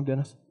went too long,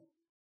 Dennis.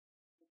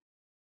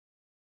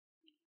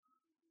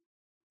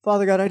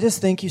 Father God, I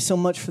just thank you so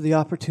much for the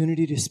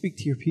opportunity to speak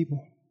to your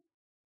people.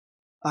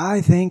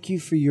 I thank you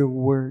for your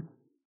word.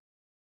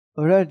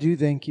 Lord, I do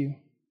thank you.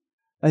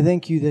 I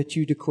thank you that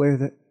you declare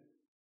that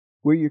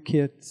we're your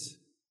kids.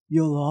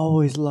 You'll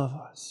always love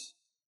us.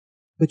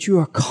 But you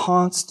are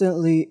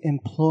constantly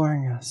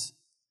imploring us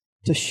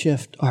to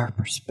shift our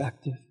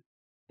perspective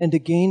and to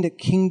gain a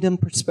kingdom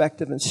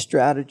perspective and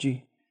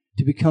strategy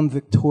to become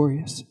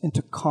victorious and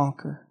to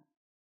conquer.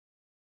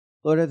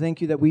 Lord, I thank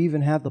you that we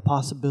even have the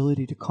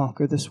possibility to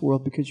conquer this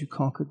world because you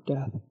conquered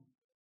death.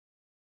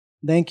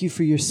 Thank you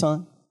for your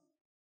Son.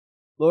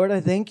 Lord,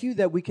 I thank you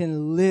that we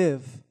can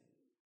live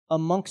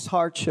amongst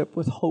hardship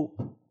with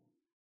hope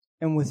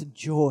and with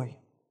joy,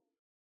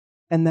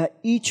 and that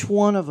each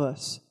one of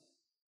us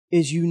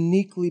is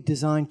uniquely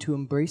designed to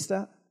embrace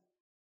that,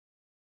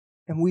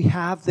 and we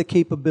have the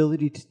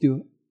capability to do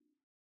it.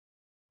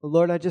 But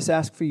Lord, I just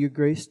ask for your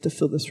grace to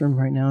fill this room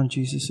right now in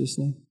Jesus'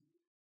 name.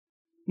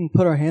 And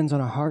put our hands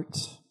on our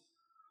hearts.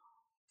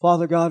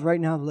 Father God, right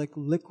now, like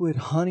liquid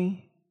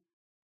honey,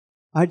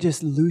 I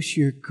just loose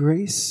your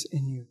grace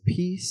and your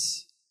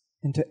peace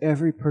into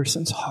every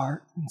person's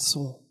heart and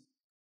soul.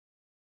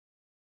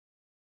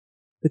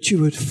 That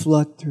you would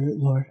flood through it,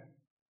 Lord.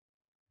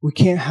 We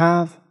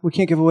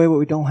can't give away what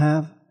we don't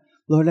have.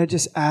 Lord, I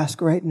just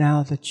ask right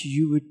now that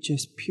you would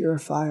just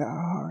purify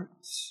our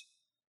hearts.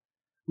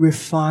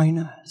 Refine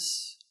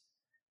us.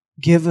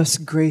 Give us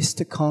grace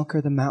to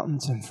conquer the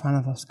mountains in front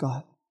of us,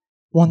 God.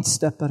 One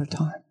step at a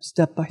time,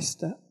 step by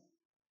step.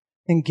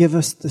 And give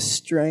us the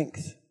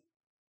strength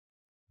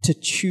to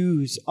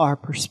choose our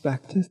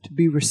perspective, to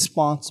be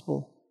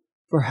responsible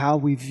for how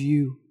we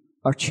view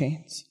our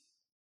chains.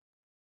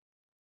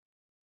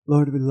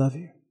 Lord, we love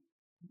you.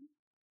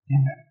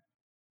 Amen.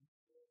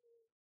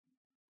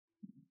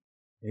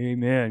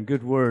 Amen.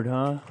 Good word,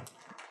 huh?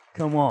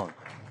 Come on.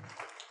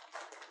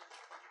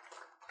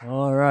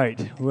 All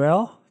right.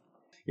 Well,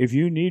 if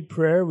you need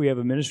prayer, we have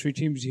a ministry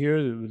team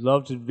here that would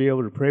love to be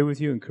able to pray with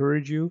you,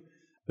 encourage you.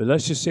 But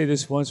let's just say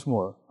this once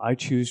more. I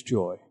choose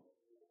joy.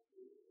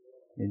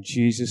 In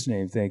Jesus'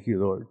 name, thank you,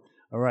 Lord.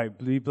 All right.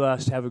 Be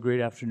blessed. Have a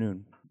great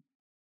afternoon.